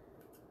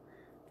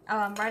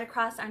 Right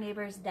across our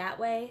neighbors that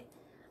way,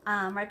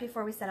 right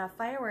before we set off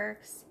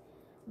fireworks,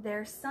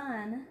 their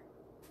son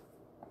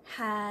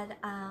had,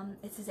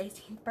 it's his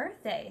 18th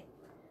birthday.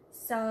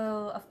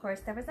 So, of course,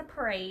 there was a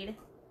parade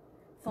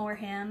for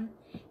him,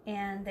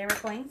 and they were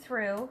going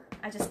through.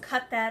 I just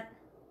cut that.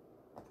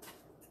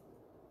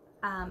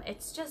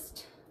 It's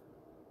just,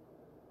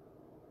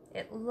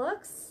 it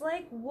looks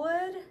like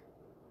wood,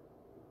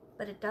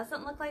 but it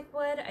doesn't look like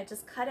wood. I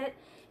just cut it,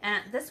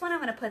 and this one I'm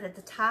going to put at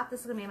the top.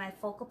 This is going to be my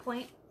focal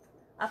point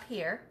up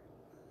here.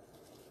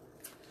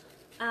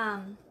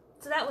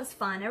 So that was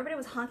fun. Everybody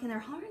was honking their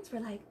horns.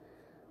 We're like,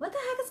 what the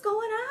heck is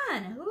going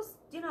on? Who's,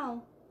 you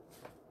know,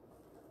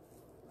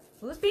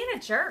 who's being a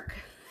jerk?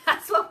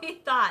 That's what we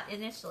thought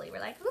initially. We're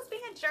like, who's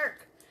being a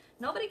jerk?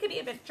 Nobody could be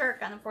a big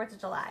jerk on the 4th of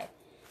July.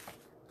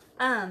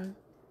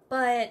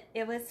 But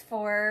it was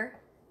for,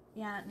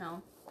 yeah,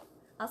 no.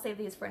 I'll save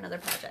these for another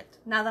project.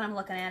 Now that I'm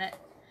looking at it.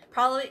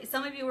 Probably,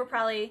 some of you were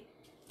probably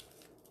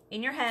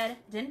in your head,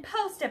 didn't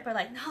post it, but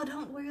like, no,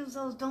 don't use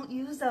those, don't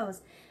use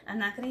those. I'm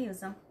not going to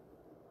use them.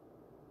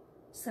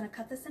 Just going to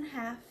cut this in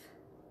half.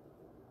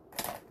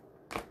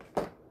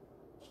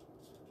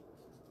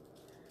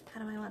 How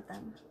do I want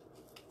them?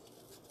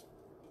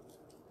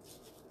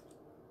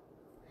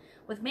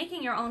 With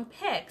making your own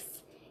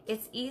picks,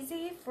 it's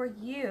easy for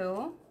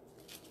you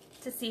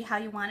to see how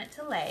you want it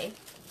to lay.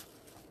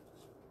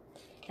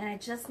 And I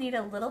just need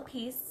a little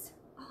piece.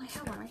 Oh, I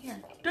have one right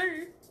here.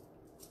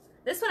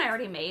 This one I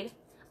already made.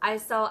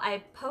 So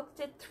I poked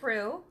it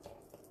through.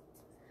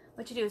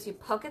 What you do is you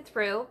poke it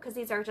through, because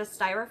these are just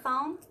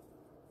styrofoam.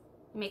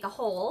 You make a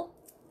hole,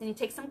 then you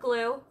take some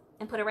glue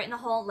and put it right in the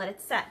hole, let it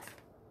set.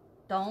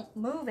 Don't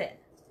move it.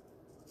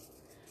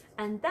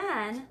 And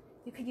then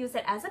you could use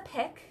it as a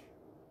pick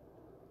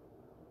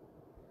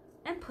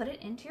and put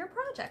it into your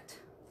project.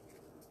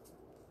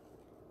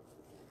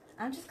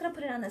 I'm just gonna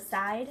put it on the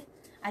side.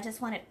 I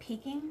just want it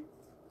peeking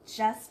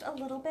just a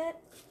little bit.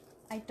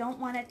 I don't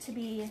want it to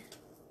be,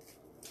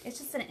 it's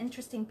just an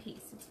interesting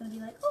piece. It's gonna be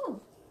like,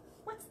 oh,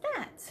 what's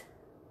that?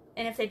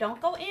 And if they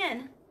don't go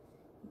in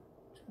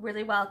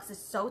really well, because it's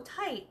so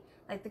tight,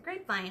 like the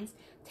grapevines,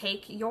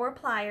 take your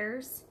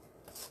pliers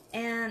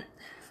and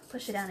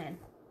push it down in.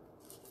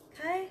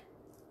 Okay?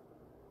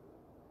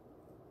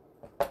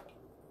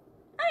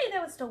 Hey,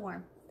 that was still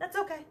warm. That's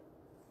okay.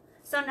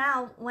 So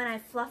now when I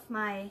fluff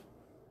my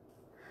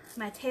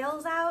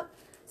tails out,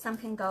 some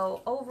can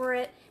go over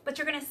it, but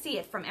you're gonna see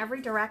it from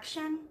every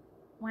direction.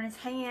 When it's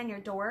hanging on your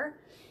door,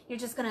 you're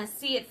just gonna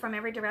see it from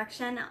every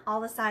direction. All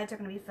the sides are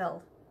gonna be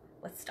filled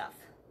with stuff.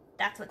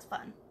 That's what's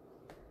fun.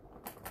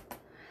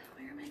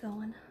 Where am I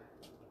going?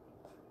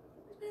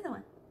 Where's my other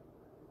one?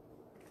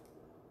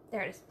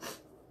 There it is.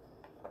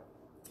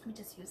 Let me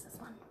just use this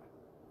one.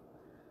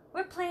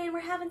 We're playing,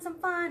 we're having some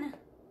fun.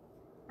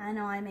 I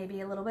know I may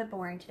be a little bit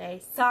boring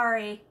today.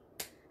 Sorry,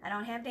 I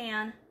don't have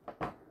Dan.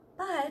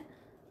 But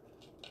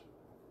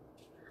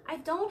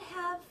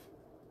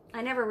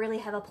I never really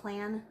have a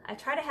plan. I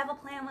try to have a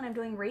plan when I'm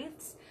doing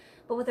wreaths,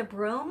 but with a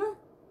broom,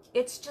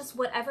 it's just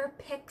whatever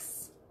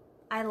picks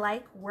I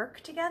like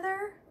work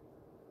together.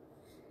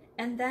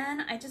 And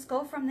then I just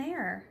go from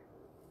there.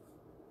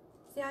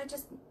 See, I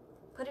just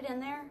put it in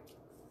there.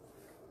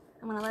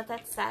 I'm gonna let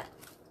that set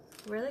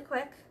really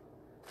quick.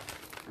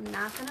 I'm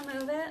not gonna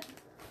move it.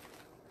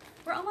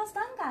 We're almost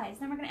done, guys.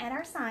 Then we're gonna add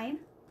our sign.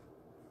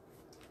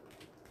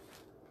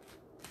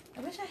 I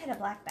wish I had a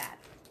black bat.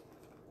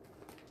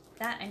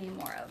 That I need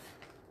more of.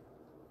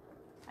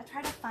 I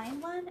tried to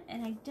find one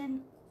and I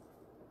couldn't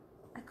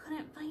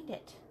find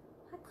it.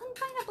 I couldn't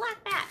find a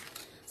black bat.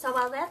 So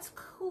while that's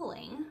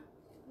cooling,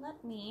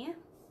 let me,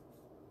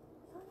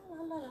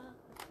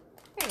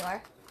 there you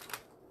are.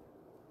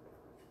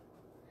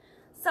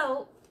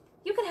 So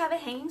you could have it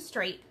hanging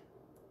straight.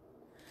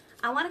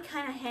 I want to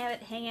kind of have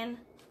it hanging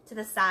to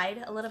the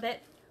side a little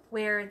bit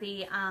where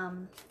the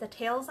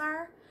tails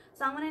are.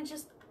 So I'm going to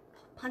just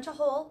punch a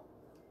hole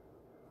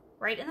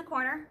right in the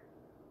corner.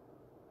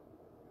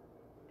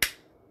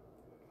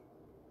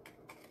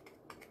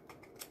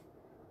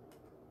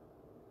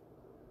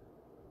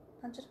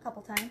 Punch it a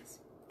couple times.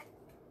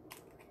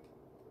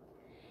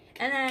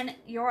 And then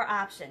your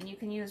option. You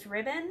can use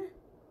ribbon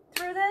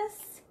through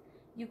this.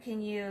 You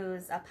can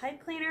use a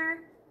pipe cleaner.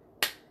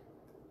 Just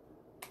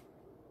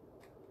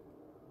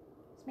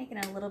making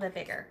it a little bit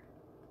bigger.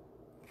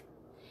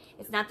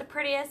 It's not the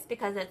prettiest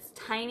because it's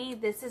tiny.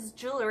 This is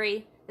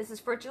jewelry. This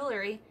is for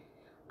jewelry.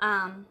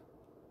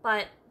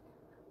 But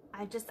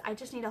I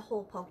just need a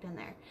hole poked in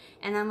there.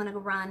 And I'm gonna go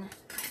run.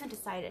 I haven't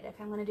decided if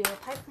I'm gonna do a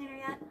pipe cleaner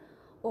yet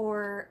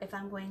or if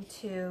I'm going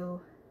to,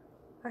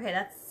 okay,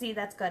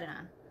 that's good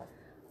enough.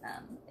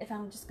 If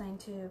I'm just going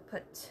to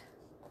put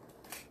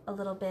a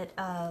little bit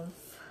of,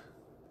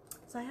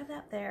 so I have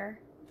that there.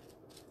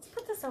 Let's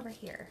put this over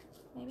here,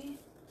 maybe.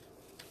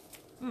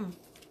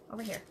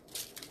 Over here.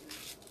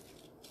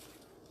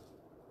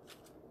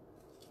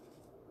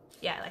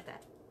 Yeah, I like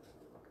that.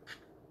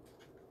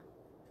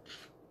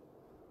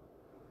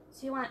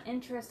 So you want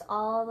interest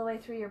all the way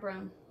through your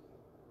broom.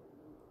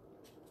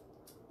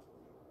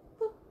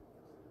 Whew.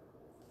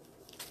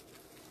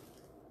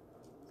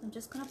 I'm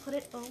just gonna put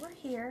it over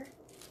here.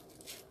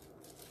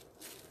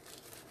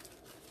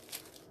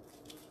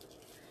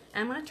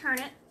 And I'm gonna turn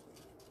it.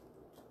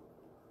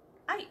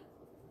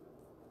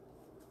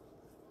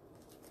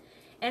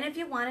 And if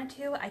you wanted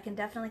to, I can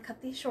definitely cut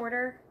these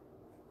shorter,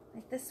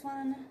 like this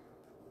one.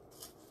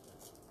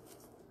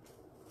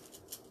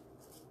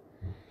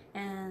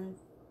 And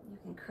you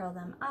can curl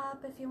them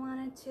up if you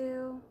wanted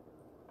to.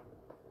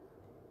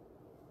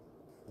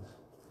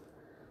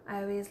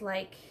 I always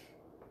like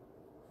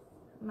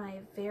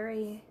my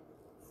very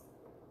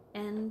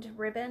end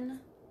ribbon.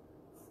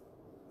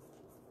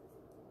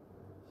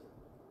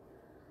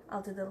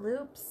 I'll do the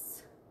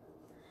loops.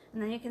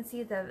 And then you can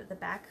see the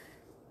back,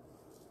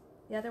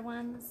 the other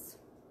ones.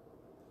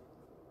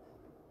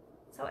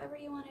 It's however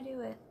you want to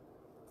do it.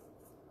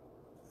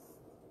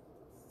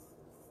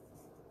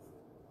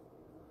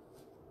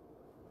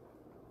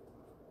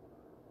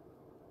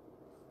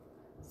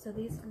 So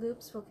these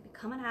loops will be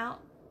coming out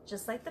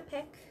just like the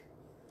pick.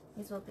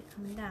 These will be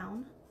coming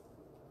down.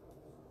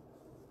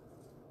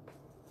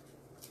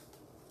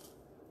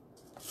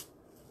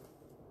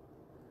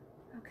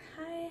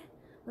 Okay,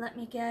 let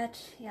me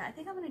get, yeah, I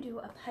think I'm going to do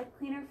a pipe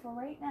cleaner for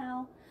right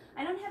now.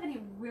 I don't have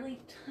any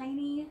really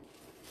tiny,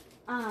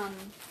 let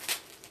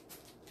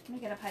me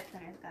get a pipe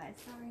cleaner, guys,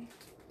 sorry.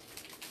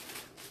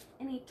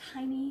 Any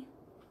tiny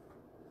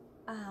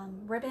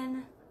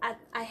ribbon.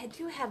 I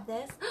do have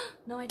this.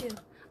 No, I do.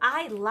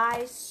 I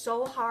lie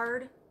so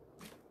hard.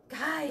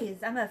 Guys,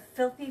 I'm a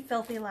filthy,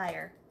 filthy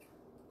liar.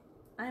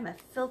 I'm a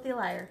filthy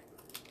liar.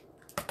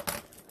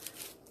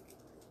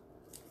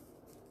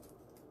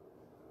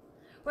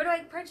 Where do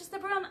I purchase the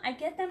broom? I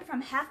get them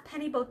from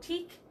Halfpenny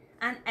Boutique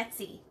on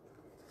Etsy.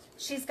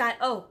 She's got,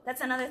 oh, that's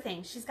another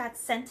thing. She's got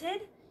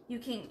scented. You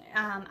can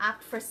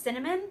opt for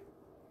cinnamon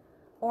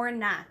or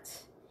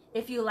not.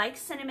 If you like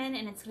cinnamon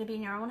and it's going to be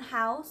in your own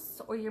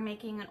house, or you're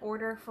making an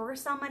order for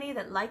somebody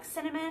that likes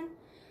cinnamon,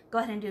 go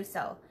ahead and do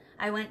so.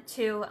 I went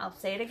to, I'll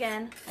say it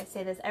again, I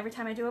say this every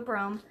time I do a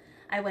broom,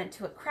 I went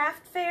to a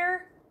craft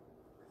fair,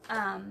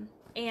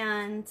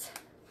 and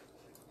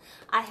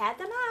I had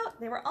them out.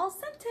 They were all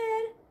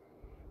scented.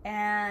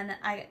 And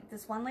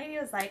this one lady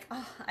was like,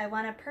 oh, I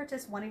want to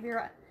purchase one of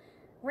your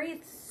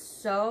wreaths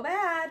so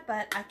bad,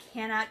 but I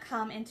cannot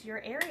come into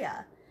your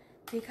area,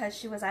 because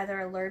she was either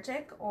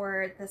allergic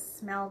or the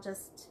smell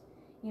just,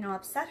 you know,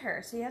 upset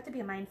her. So you have to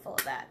be mindful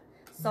of that.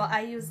 So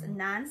I use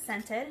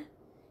non-scented.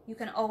 You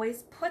can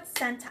always put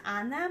scent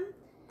on them,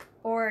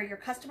 or your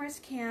customers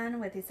can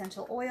with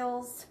essential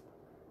oils.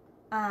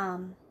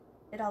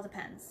 It all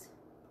depends.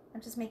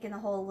 I'm just making the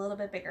hole a little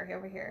bit bigger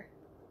over here,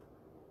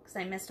 because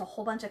I missed a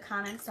whole bunch of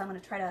comments, so I'm going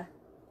to try to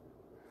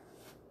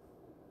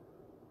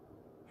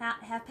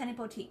Halfpenny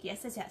Boutique.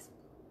 Yes, yes, yes.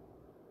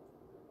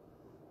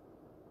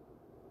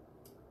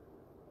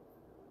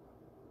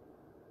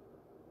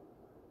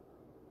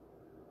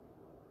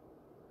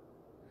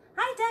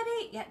 Hi,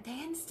 Debbie. Yeah,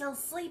 Dan's still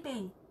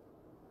sleeping.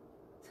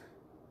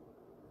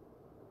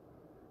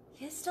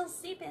 He's still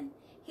sleeping.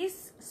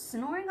 He's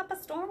snoring up a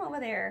storm over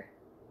there.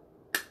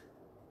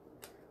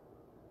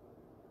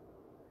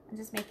 I'm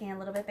just making it a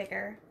little bit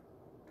bigger.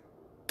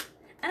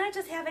 And I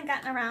just haven't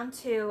gotten around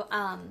to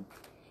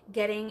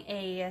getting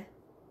a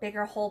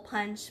bigger hole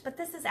punch, but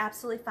this is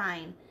absolutely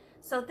fine.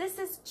 So this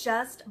is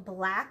just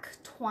black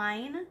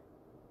twine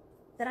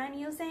that I'm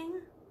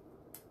using.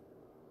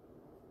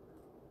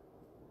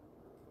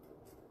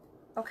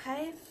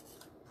 Okay,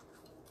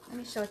 let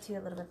me show it to you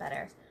a little bit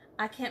better.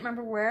 I can't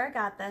remember where I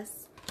got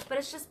this, but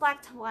it's just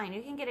black twine.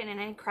 You can get it in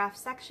any craft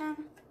section.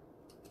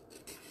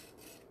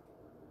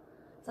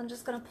 So I'm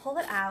just going to pull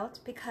it out,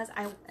 because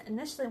I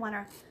initially want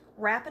to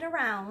wrap it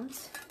around,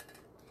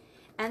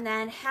 and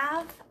then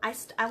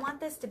I want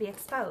this to be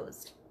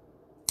exposed.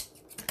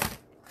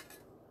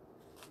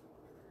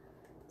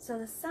 So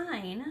the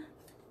sign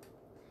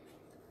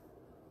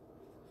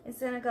is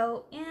going to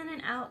go in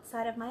and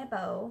outside of my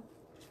bow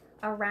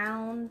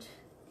around.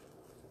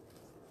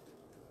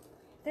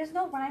 There's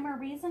no rhyme or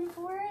reason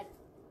for it.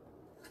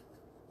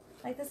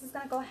 Like, this is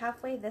going to go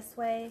halfway this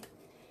way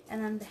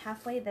and then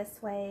halfway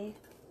this way.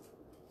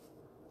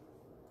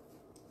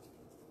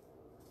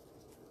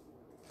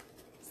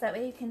 So that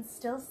way you can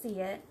still see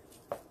it.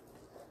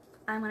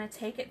 I'm going to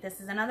take it. This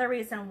is another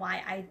reason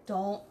why I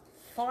don't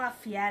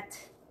fluff yet.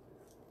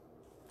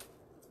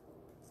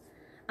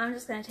 I'm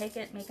just going to take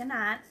it, make a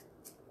knot.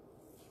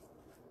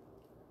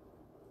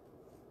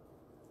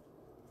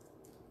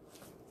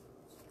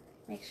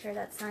 Make sure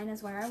that sign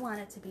is where I want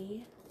it to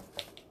be.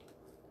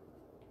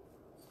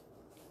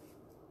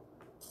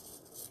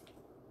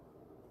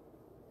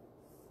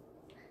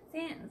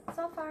 See,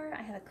 so far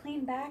I have a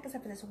clean back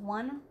except for this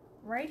one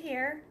right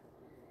here.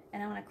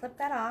 And I'm going to clip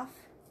that off.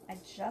 I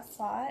just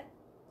saw it.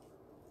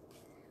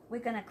 We're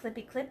going to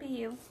clippy clippy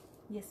you.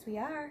 Yes, we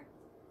are.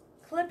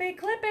 Clippy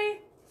clippy.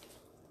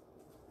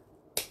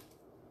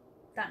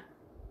 Done.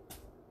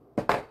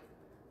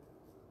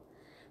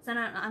 So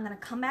now I'm going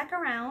to come back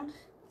around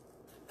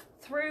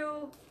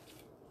through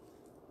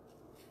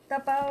the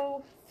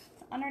bow,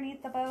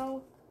 underneath the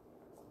bow.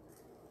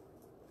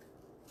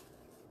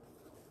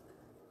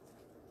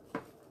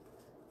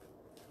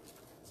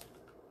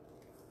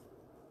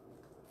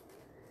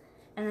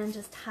 And then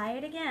just tie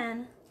it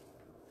again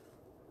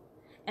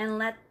and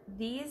let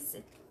these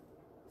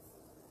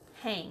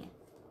hang.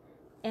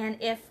 And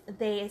if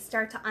they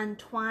start to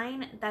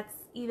untwine, that's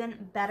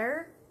even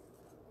better,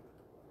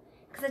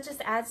 because it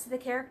just adds to the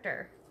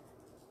character.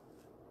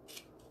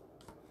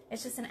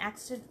 It's just an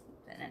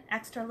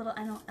extra little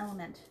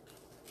element.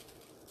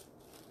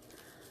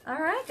 All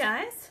right,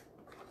 guys.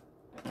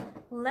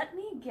 Let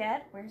me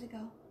get, where's it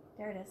go?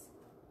 There it is.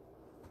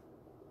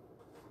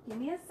 Give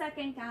me a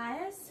second,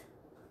 guys.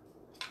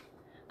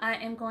 I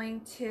am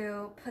going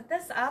to put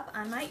this up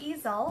on my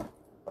easel.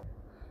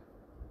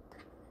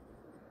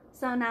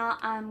 So now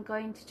I'm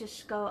going to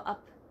just go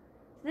up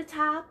to the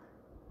top.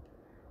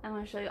 I'm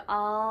going to show you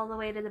all the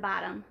way to the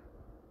bottom.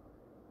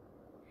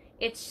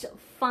 It's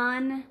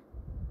fun.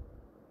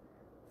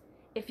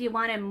 If you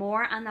wanted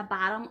more on the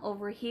bottom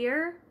over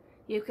here,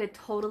 you could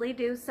totally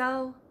do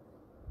so.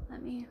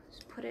 Let me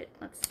just put it,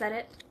 let's set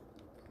it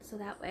so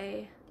that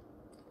way,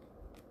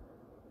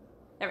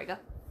 there we go.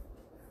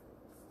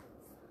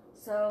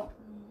 So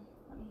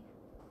let me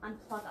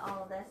unplug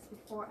all of this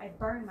before I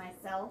burn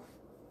myself.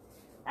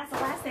 That's the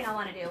last thing I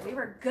want to do. We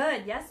were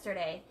good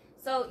yesterday.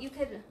 So you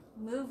could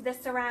move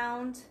this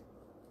around,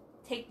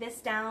 take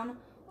this down,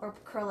 or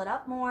curl it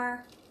up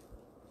more.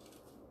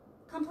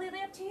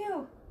 Completely up to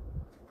you.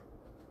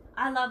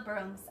 I love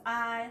brooms.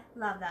 I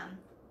love them.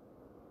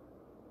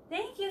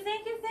 Thank you,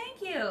 thank you,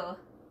 thank you.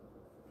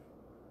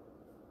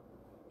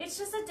 It's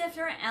just a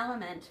different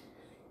element.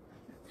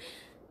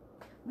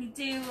 We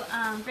do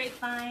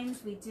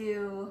grapevines, we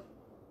do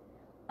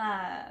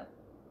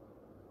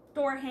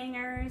door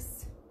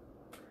hangers.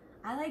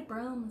 I like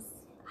brooms.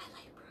 I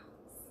like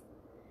brooms.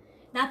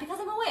 Not because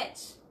I'm a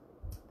witch,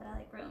 but I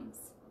like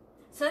brooms.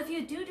 So if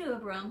you do a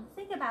broom,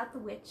 think about the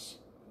witch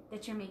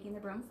that you're making the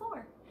broom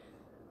for.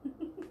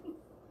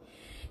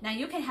 Now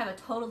you can have a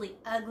totally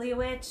ugly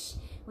witch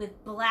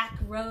with black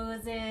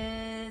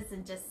roses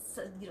and just,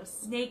 you know,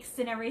 snakes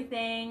and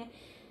everything.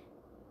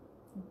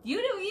 You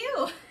do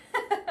you.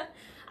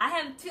 I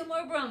have 2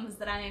 more brooms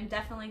that I am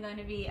definitely going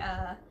to be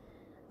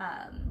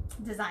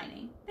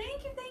designing.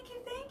 Thank you, thank you,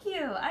 thank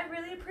you. I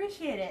really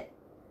appreciate it.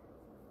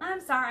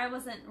 I'm sorry I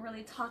wasn't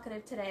really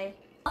talkative today.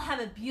 I'll have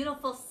a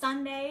beautiful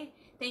Sunday.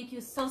 Thank you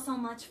so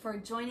much for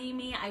joining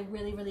me. I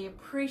really, really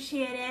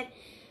appreciate it.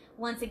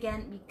 Once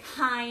again, be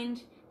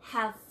kind,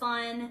 have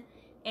fun,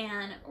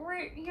 and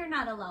you're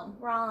not alone.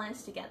 We're all in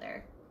this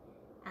together.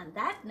 On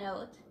that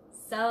note,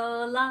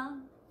 so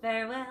long,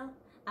 farewell.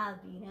 I'll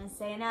be done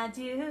saying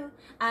adieu,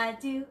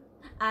 adieu,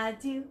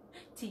 adieu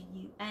to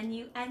you and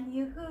you and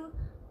you.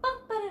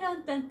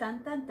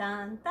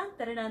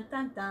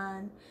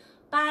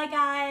 Bye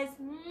guys.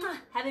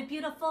 Have a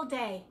beautiful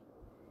day.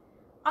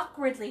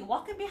 Awkwardly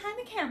walking behind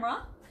the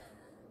camera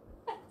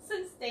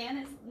since Dan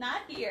is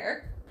not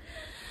here.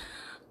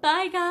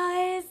 Bye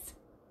guys.